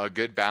 A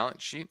good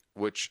balance sheet,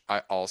 which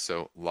I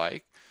also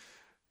like.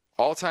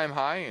 All-time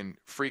high in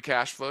free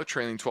cash flow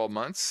trailing 12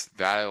 months,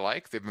 that I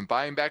like. They've been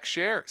buying back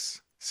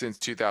shares since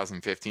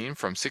 2015,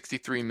 from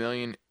 63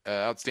 million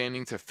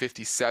outstanding to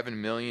 57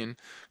 million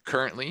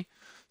currently.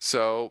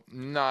 So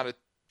not a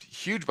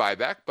huge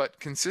buyback,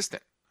 but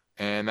consistent.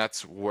 And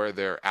that's where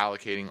they're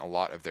allocating a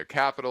lot of their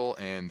capital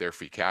and their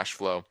free cash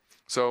flow.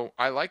 So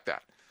I like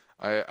that.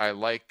 I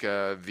like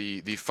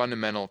the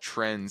fundamental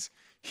trends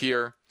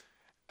here.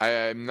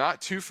 I'm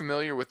not too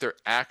familiar with their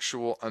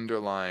actual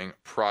underlying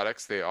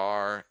products. They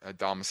are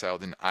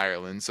domiciled in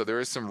Ireland, so there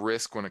is some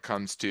risk when it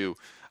comes to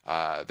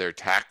their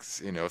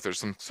tax. If there's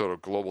some sort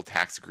of global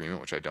tax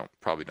agreement, which I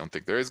probably don't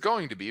think there is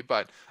going to be,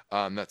 but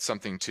that's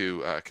something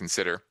to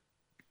consider.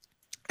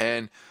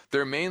 And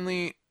they're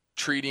mainly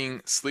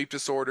treating sleep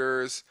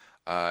disorders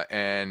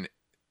and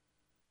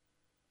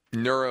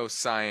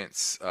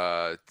neuroscience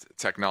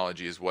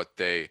technology is what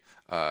they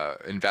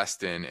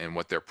invest in and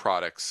what their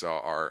products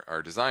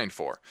are designed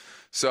for.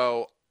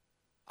 So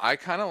I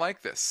kind of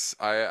like this.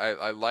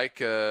 I like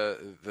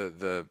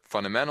the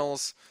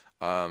fundamentals.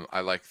 I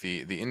like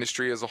the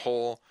industry as a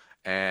whole,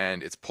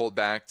 and it's pulled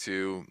back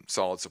to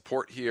solid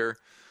support here.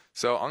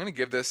 So I'm going to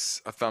give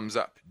this a thumbs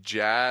up.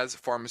 Jazz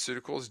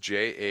Pharmaceuticals,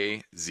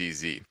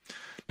 JAZZ.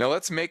 Now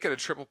let's make it a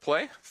triple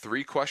play.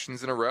 3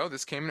 questions in a row.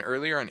 This came in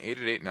earlier on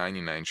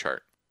 888-99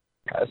 chart.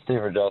 Hi,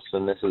 Steve or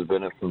Justin. This is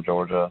Bennett from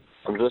Georgia.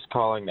 I'm just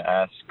calling to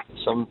ask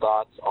some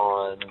thoughts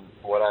on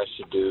what I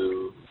should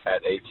do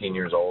at 18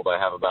 years old. I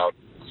have about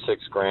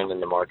 $6,000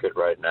 in the market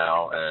right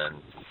now, and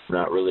I'm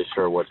not really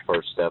sure what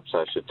first steps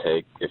I should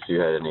take. If you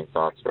had any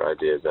thoughts or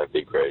ideas, that'd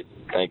be great.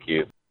 Thank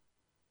you.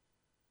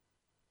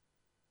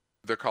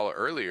 The caller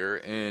earlier,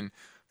 and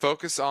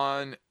focus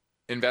on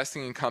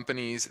investing in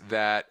companies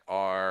that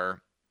you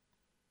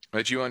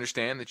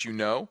understand, that you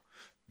know,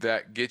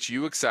 that get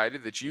you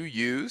excited, that you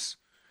use.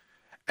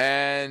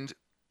 And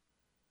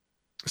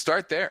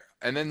start there,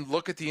 and then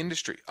look at the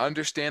industry.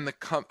 Understand the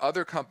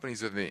other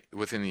companies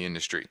within the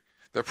industry,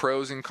 the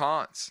pros and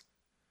cons.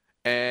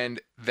 And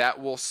that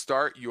will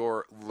start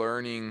your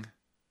learning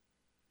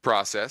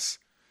process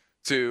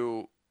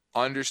to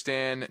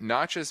understand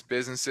not just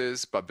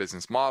businesses, but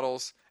business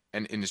models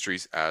and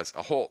industries as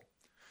a whole.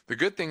 The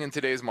good thing in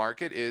today's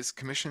market is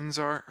commissions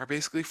are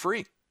basically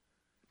free.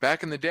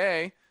 Back in the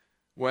day,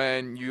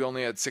 when you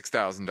only had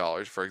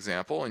 $6,000, for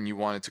example, and you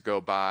wanted to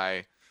go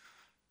buy,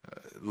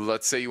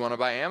 let's say you want to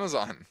buy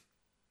Amazon,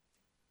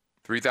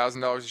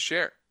 $3,000 a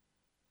share.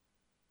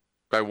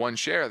 By 1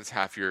 share, that's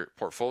half your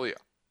portfolio.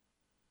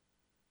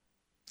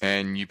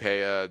 And you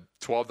pay a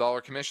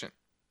 $12 commission,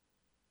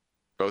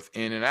 both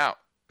in and out.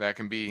 That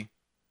can be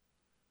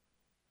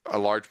a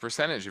large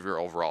percentage of your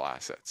overall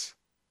assets.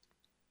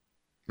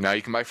 Now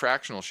you can buy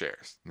fractional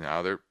shares.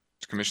 Now their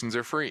commissions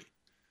are free.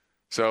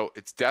 So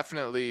it's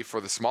definitely, for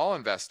the small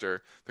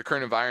investor, the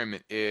current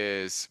environment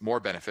is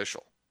more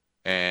beneficial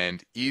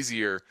and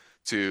easier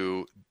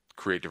to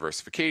create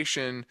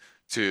diversification,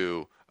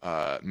 to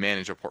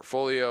manage a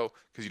portfolio,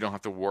 because you don't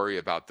have to worry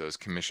about those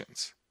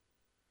commissions.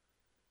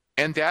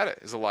 And data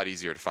is a lot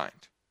easier to find.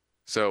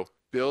 So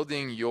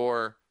building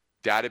your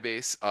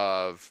database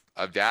of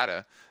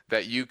data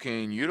that you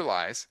can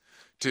utilize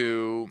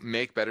to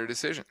make better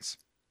decisions.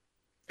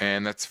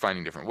 And that's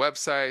finding different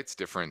websites,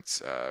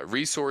 different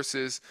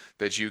resources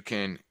that you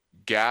can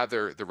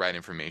gather the right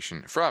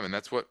information from. And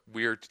that's what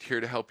we're here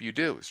to help you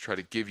do, is try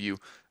to give you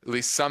at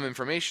least some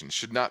information. This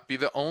should not be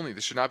the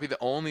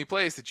only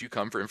place that you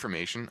come for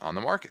information on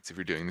the markets if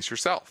you're doing this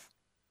yourself.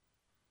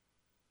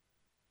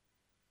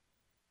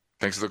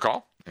 Thanks for the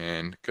call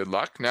and good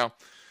luck. Now,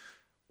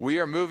 we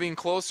are moving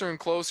closer and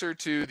closer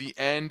to the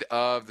end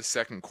of the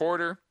second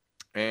quarter,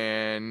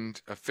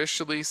 and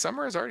officially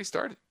summer has already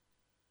started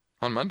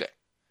on Monday.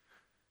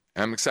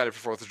 I'm excited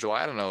for 4th of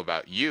July. I don't know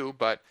about you,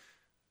 but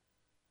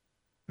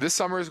this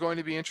summer is going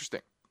to be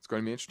interesting. It's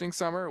going to be an interesting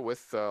summer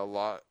with a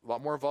lot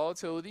more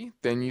volatility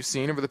than you've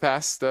seen over the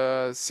past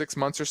 6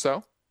 months or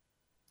so.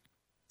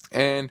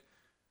 And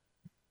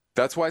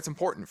that's why it's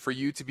important for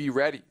you to be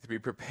ready, to be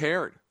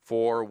prepared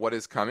for what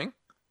is coming,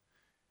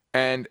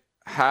 and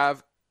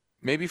have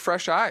maybe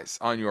fresh eyes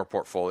on your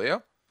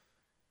portfolio.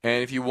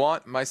 And if you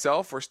want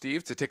myself or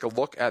Steve to take a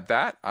look at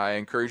that, I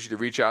encourage you to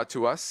reach out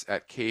to us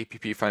at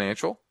KPP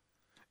Financial,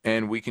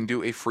 and we can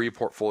do a free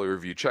portfolio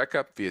review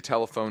checkup via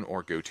telephone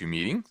or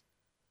GoToMeeting.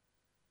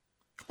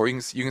 Or you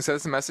can send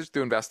us a message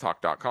through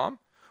investtalk.com,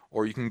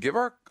 or you can give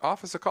our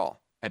office a call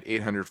at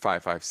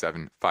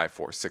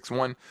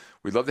 800-557-5461.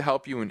 We'd love to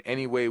help you in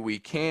any way we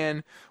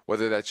can,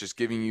 whether that's just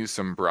giving you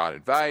some broad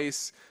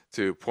advice,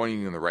 to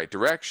pointing you in the right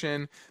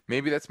direction.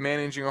 Maybe that's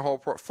managing a whole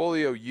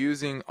portfolio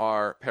using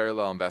our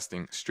parallel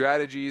investing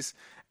strategies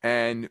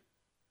and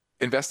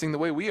investing the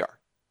way we are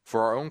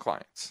for our own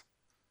clients.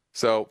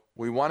 So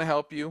we want to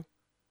help you,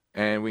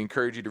 and we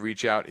encourage you to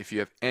reach out if you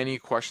have any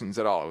questions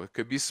at all. It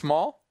could be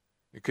small,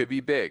 it could be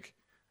big.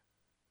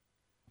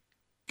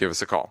 Give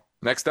us a call.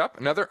 Next up,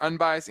 another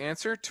unbiased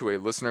answer to a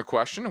listener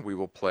question. We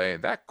will play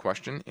that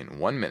question in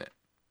 1 minute.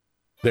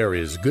 There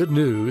is good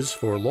news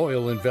for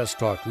loyal Invest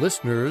Talk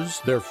listeners,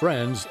 their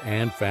friends,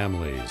 and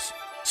families.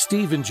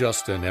 Steve and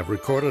Justin have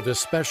recorded a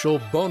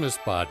special bonus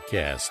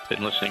podcast.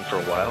 Been listening for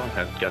a while and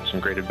have got some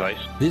great advice.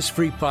 This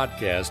free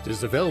podcast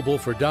is available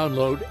for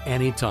download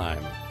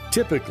anytime.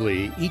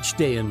 Typically, each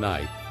day and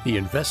night, the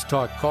Invest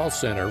Talk call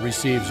center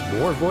receives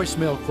more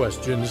voicemail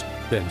questions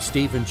than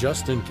Steve and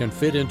Justin can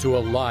fit into a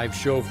live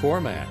show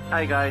format.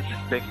 Hi guys,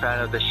 big fan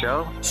of the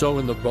show. So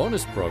in the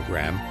bonus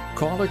program,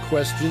 caller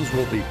questions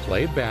will be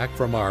played back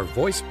from our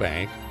voice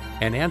bank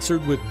and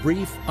answered with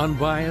brief,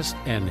 unbiased,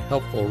 and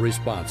helpful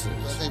responses.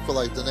 I think for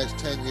like the next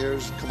 10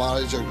 years,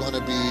 commodities are going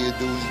to be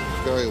doing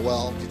very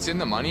well. If it's in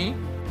the money,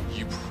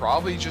 you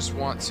probably just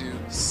want to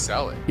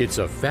sell it. It's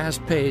a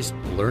fast-paced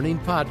learning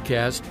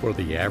podcast for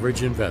the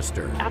average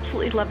investor.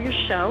 Absolutely love your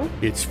show.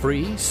 It's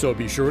free, so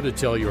be sure to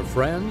tell your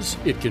friends.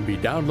 It can be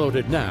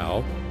downloaded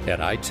now at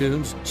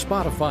iTunes,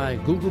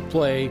 Spotify, Google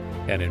Play,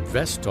 and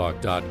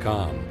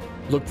investtalk.com.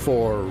 Look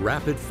for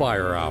Rapid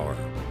Fire Hour.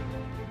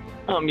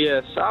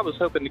 Yes, I was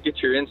hoping to get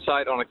your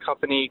insight on a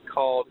company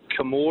called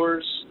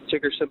Chemours,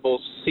 ticker symbol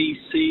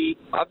CC.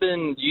 I've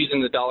been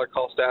using the dollar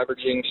cost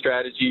averaging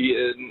strategy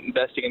and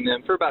investing in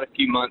them for about a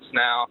few months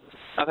now.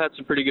 I've had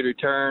some pretty good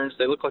returns.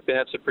 They look like they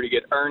have some pretty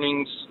good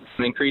earnings.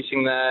 I'm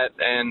increasing that,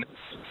 and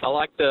I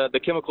like the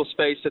chemical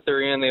space that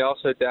they're in. They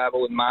also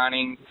dabble in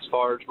mining as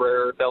far as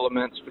rare earth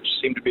elements, which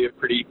seem to be a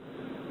pretty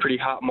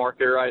hot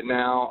market right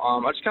now.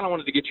 I just kind of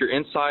wanted to get your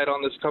insight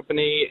on this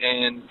company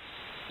and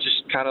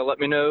just kind of let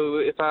me know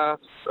if I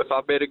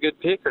made a good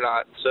pick or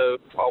not. So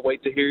I'll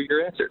wait to hear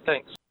your answer.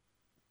 Thanks.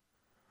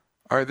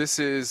 All right, this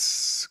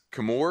is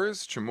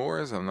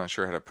Chemours. I'm not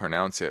sure how to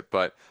pronounce it,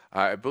 but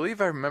I believe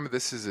I remember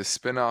this is a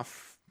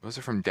spinoff. Was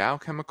it from Dow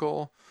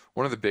Chemical?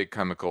 One of the big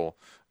chemical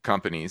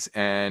companies.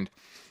 And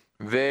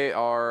they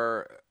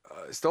are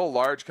still a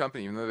large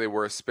company, even though they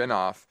were a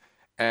spinoff.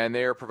 And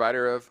they are a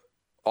provider of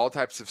all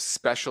types of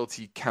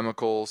specialty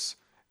chemicals,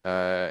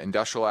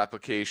 industrial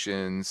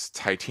applications,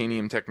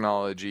 titanium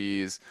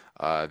technologies.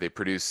 They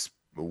produce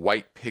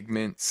white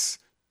pigments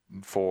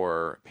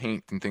for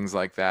paint and things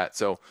like that.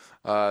 So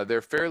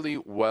they're fairly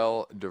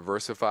well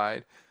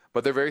diversified,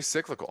 but they're very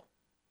cyclical.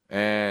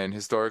 And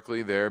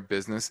historically, their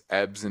business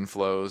ebbs and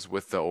flows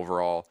with the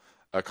overall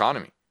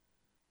economy.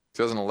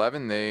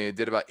 2011, they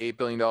did about $8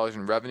 billion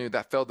in revenue.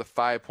 That fell to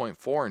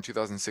 5.4 in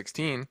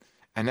 2016.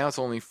 And now it's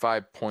only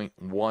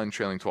 5.1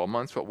 trailing 12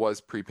 months, but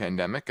was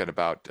pre-pandemic at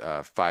about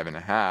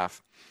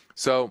 5.5.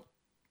 So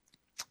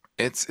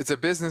it's a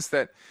business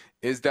that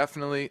is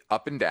definitely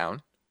up and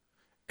down,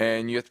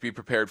 and you have to be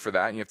prepared for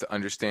that, and you have to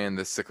understand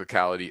the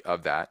cyclicality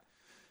of that.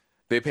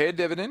 They pay a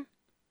dividend,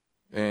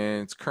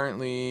 and it's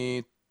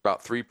currently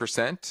about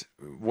 3%.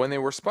 When they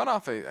were spun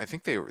off, I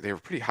think they were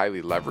pretty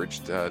highly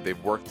leveraged.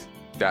 They've worked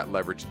that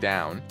leverage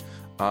down,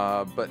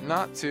 but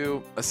not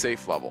to a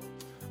safe level.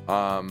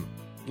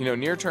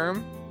 near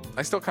term,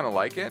 I still kind of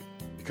like it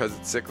because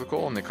it's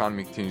cyclical and the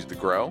economy continues to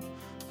grow.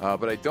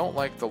 But I don't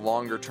like the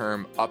longer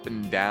term up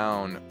and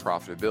down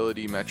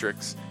profitability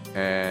metrics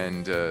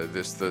and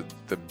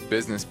the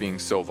business being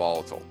so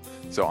volatile.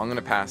 So I'm going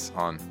to pass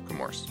on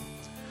Chemours.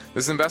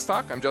 This is Invest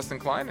Talk. I'm Justin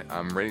Klein.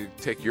 I'm ready to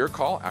take your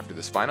call after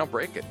this final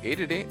break at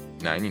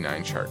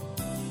 888-99-CHART.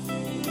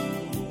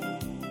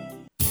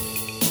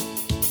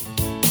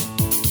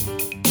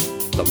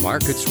 The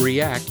markets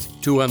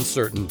react to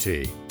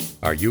uncertainty.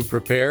 Are you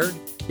prepared?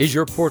 Is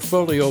your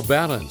portfolio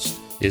balanced?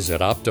 Is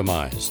it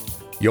optimized?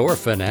 Your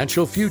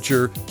financial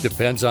future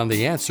depends on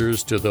the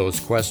answers to those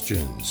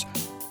questions.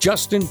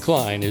 Justin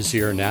Klein is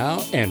here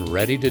now and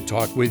ready to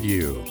talk with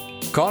you.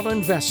 Call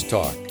Invest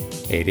Talk,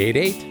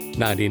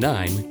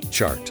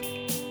 888-99-CHART.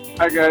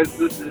 Hi guys,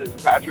 this is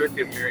Patrick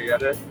in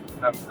Marietta.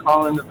 I'm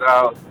calling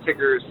about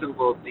ticker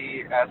symbol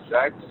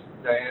DSX,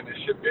 Diana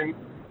Shipping,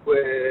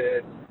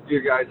 with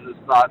your guys'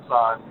 thoughts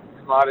on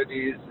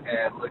commodities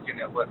and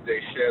looking at what they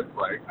ship,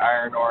 like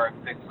iron ore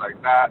and things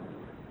like that,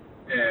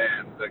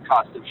 and the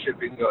cost of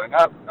shipping going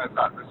up. I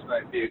thought this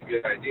might be a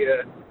good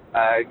idea.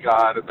 I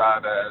got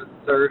about a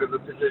third of a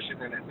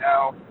position in it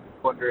now,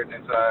 wondering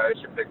if I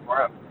should pick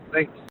more up.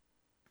 Thanks.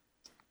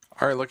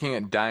 All right, looking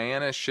at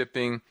Diana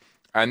Shipping,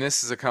 and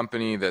this is a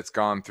company that's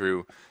gone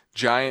through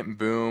giant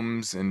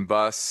booms and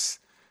busts.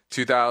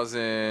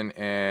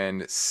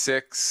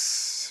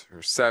 2006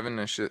 or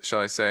 7, shall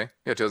I say?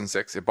 Yeah,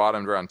 2006. It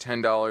bottomed around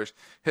 $10,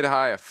 hit a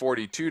high of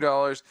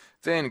 $42,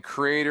 then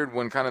cratered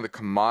when kind of the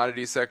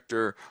commodity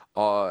sector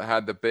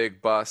had the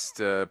big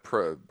bust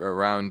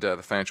around the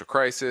financial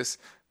crisis.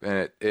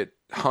 And it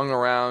hung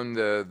around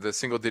the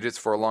single digits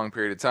for a long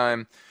period of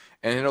time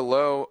and hit a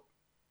low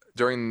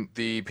during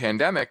the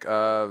pandemic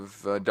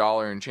of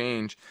 $1 and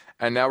change.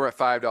 And now we're at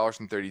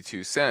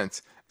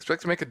 $5.32.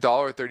 Expect to make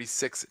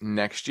 $1.36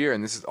 next year,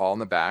 and this is all in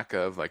the back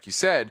of, like you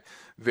said,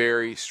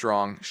 very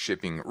strong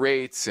shipping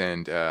rates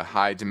and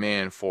high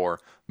demand for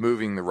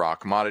moving the raw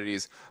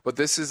commodities. But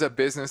this is a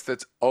business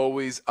that's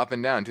always up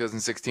and down. In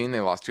 2016, they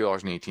lost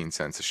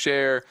 $2.18 a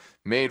share,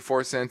 made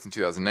 4 cents in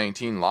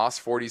 2019,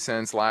 lost 40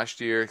 cents last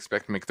year,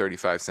 expect to make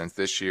 35 cents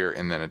this year,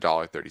 and then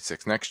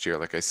 $1.36 next year,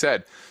 like I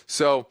said.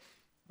 So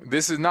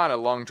this is not a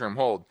long-term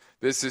hold.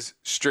 This is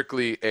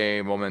strictly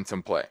a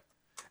momentum play.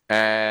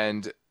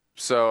 And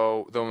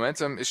so the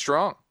momentum is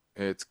strong.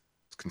 It's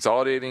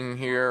consolidating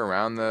here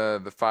around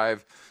the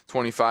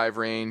 525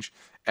 range,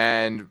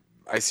 and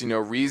I see no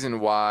reason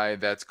why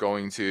that's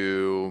going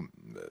to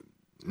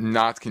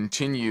not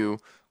continue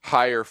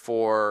higher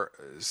for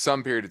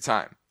some period of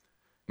time.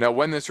 Now,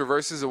 when this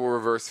reverses, it will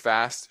reverse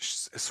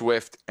fast,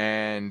 swift,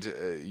 and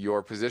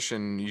your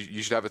position,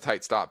 you should have a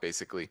tight stop,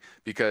 basically,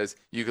 because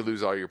you could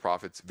lose all your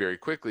profits very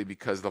quickly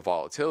because of the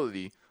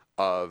volatility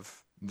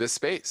of this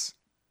space.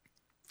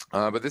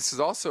 But this is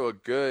also a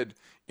good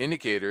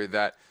indicator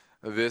that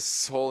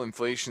this whole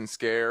inflation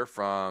scare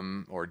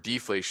or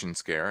deflation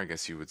scare, I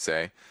guess you would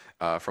say,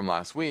 from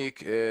last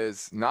week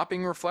is not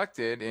being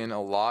reflected in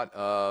a lot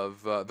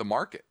of the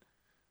market.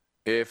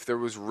 If there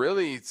was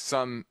really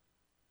some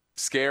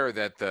scare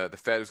that the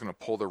Fed was going to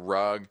pull the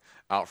rug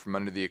out from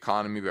under the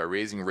economy by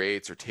raising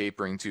rates or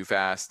tapering too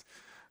fast,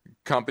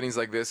 companies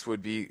like this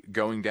would be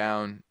going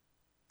down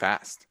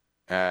fast.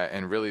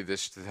 And really,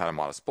 this has had a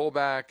modest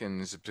pullback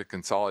and is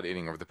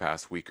consolidating over the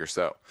past week or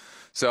so.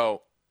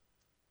 So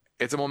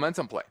it's a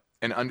momentum play,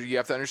 and you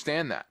have to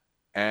understand that.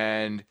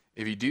 And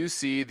if you do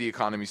see the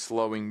economy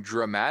slowing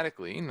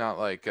dramatically, not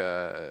like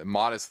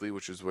modestly,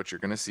 which is what you're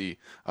going to see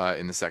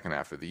in the second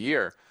half of the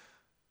year,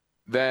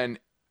 then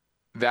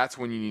that's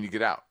when you need to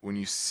get out. When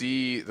you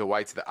see the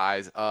whites of the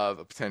eyes of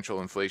a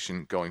potential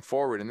inflation going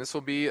forward, and this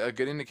will be a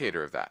good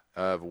indicator of that,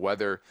 of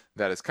whether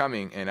that is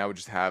coming, and I would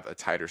just have a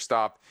tighter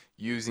stop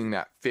using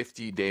that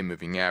 50-day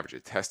moving average.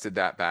 It tested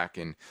that back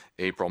in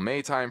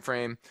April-May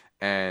timeframe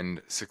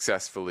and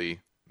successfully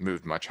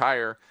moved much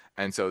higher,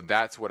 and so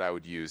that's what I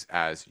would use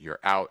as your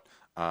out.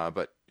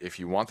 But if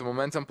you want the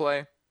momentum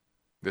play,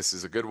 this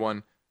is a good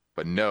one,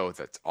 but know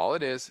that's all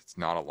it is. It's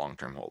not a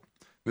long-term hold.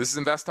 This is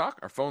Invest Talk.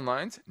 Our phone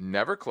lines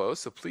never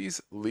close, so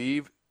please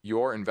leave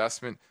your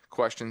investment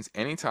questions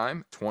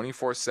anytime,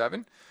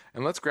 24/7.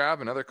 And let's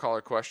grab another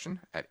caller question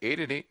at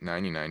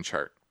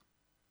 888-99-CHART.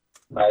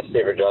 Hi,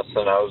 Steve or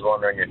Justin. I was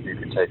wondering if you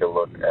could take a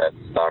look at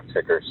stock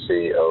ticker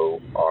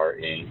CORE.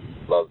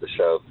 Love the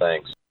show.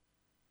 Thanks.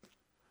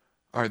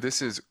 All right,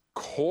 this is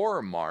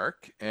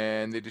Core-Mark,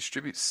 and they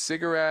distribute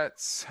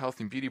cigarettes, health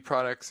and beauty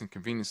products, and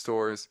convenience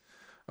stores.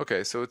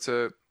 Okay, so it's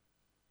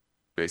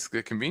basically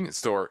a convenience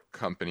store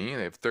company.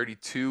 They have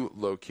 32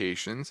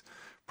 locations.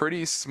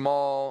 Pretty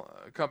small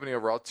company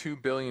overall,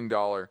 $2 billion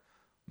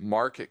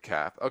market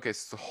cap. Okay,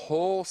 so it's a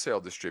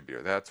wholesale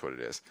distributor. That's what it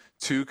is.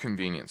 2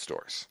 convenience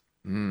stores.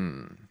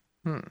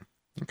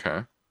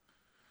 Okay.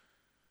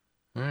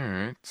 All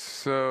right.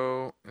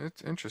 So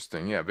it's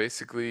interesting. Yeah,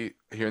 basically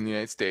here in the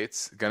United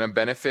States, going to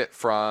benefit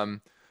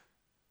from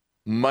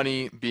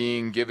money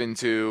being given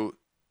to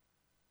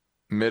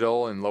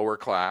middle and lower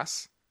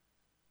class,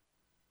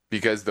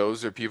 because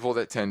those are people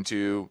that tend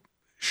to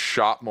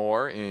shop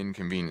more in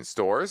convenience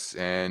stores,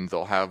 and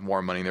they'll have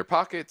more money in their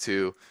pocket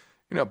to,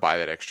 buy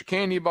that extra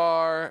candy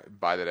bar,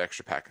 buy that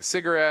extra pack of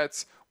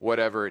cigarettes,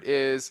 whatever it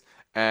is,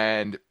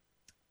 and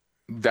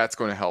that's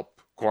going to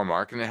help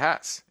Core-Mark, and it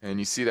has. And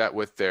you see that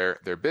with their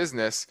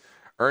business.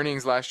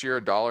 Earnings last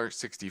year,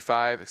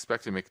 $1.65,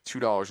 expected to make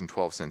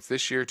 $2.12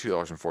 this year,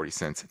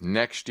 $2.40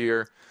 next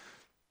year.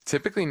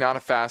 Typically not a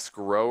fast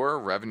grower,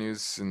 revenue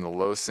growth in the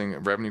low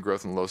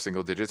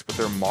single digits, but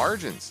their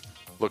margins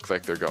look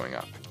like they're going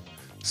up.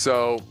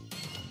 So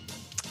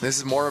this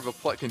is more of a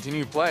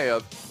continued play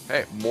of,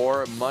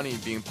 more money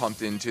being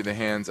pumped into the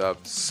hands of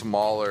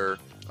smaller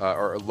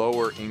or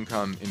lower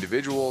income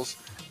individuals.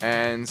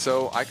 And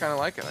so I kind of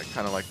like it. I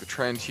kind of like the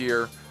trend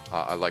here.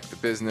 I like the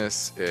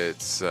business.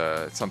 It's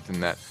something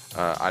that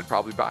I'd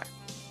probably buy.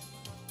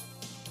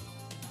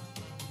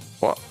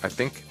 Well, I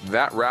think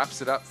that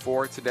wraps it up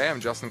for today. I'm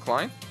Justin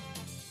Klein.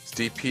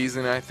 Steve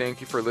Peasley and I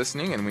thank you for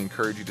listening, and we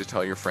encourage you to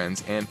tell your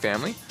friends and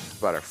family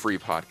about our free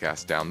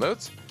podcast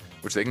downloads,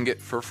 which they can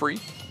get for free,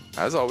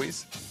 as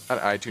always, at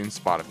iTunes,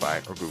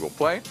 Spotify, or Google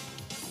Play,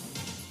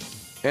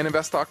 and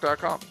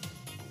investtalk.com.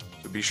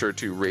 So be sure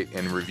to rate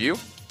and review.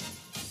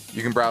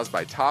 You can browse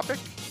by topic.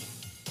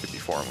 Could be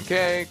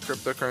 401k,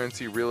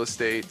 cryptocurrency, real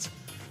estate,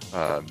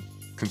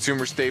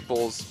 consumer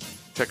staples,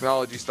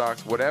 technology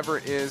stocks, whatever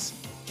it is,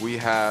 we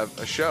have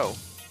a show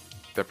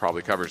that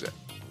probably covers it.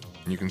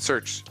 And you can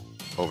search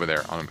over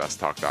there on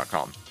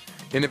investtalk.com.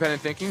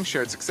 Independent thinking,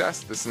 shared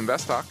success. This is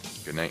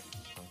InvestTalk. Good night.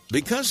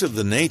 Because of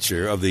the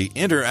nature of the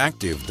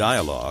interactive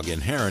dialogue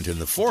inherent in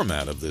the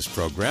format of this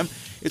program,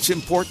 it's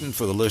important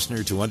for the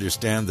listener to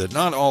understand that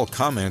not all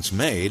comments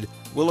made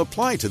will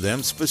apply to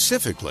them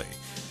specifically.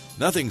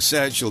 Nothing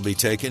said shall be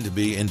taken to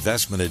be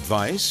investment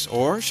advice,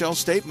 or shall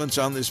statements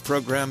on this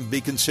program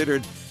be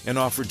considered an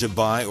offer to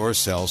buy or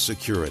sell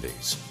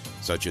securities.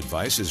 Such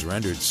advice is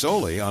rendered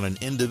solely on an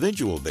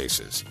individual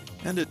basis,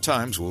 and at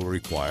times will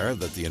require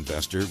that the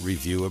investor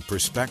review a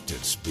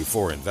prospectus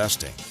before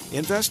investing.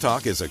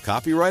 InvestTalk is a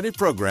copyrighted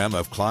program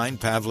of Klein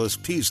Pavlis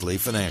Peasley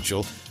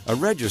Financial, a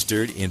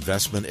registered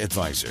investment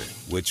advisor,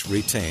 which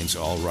retains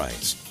all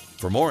rights.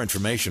 For more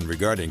information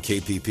regarding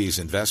KPP's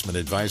investment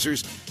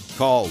advisors,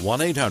 call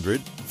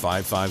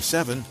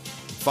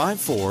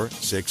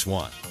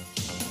 1-800-557-5461.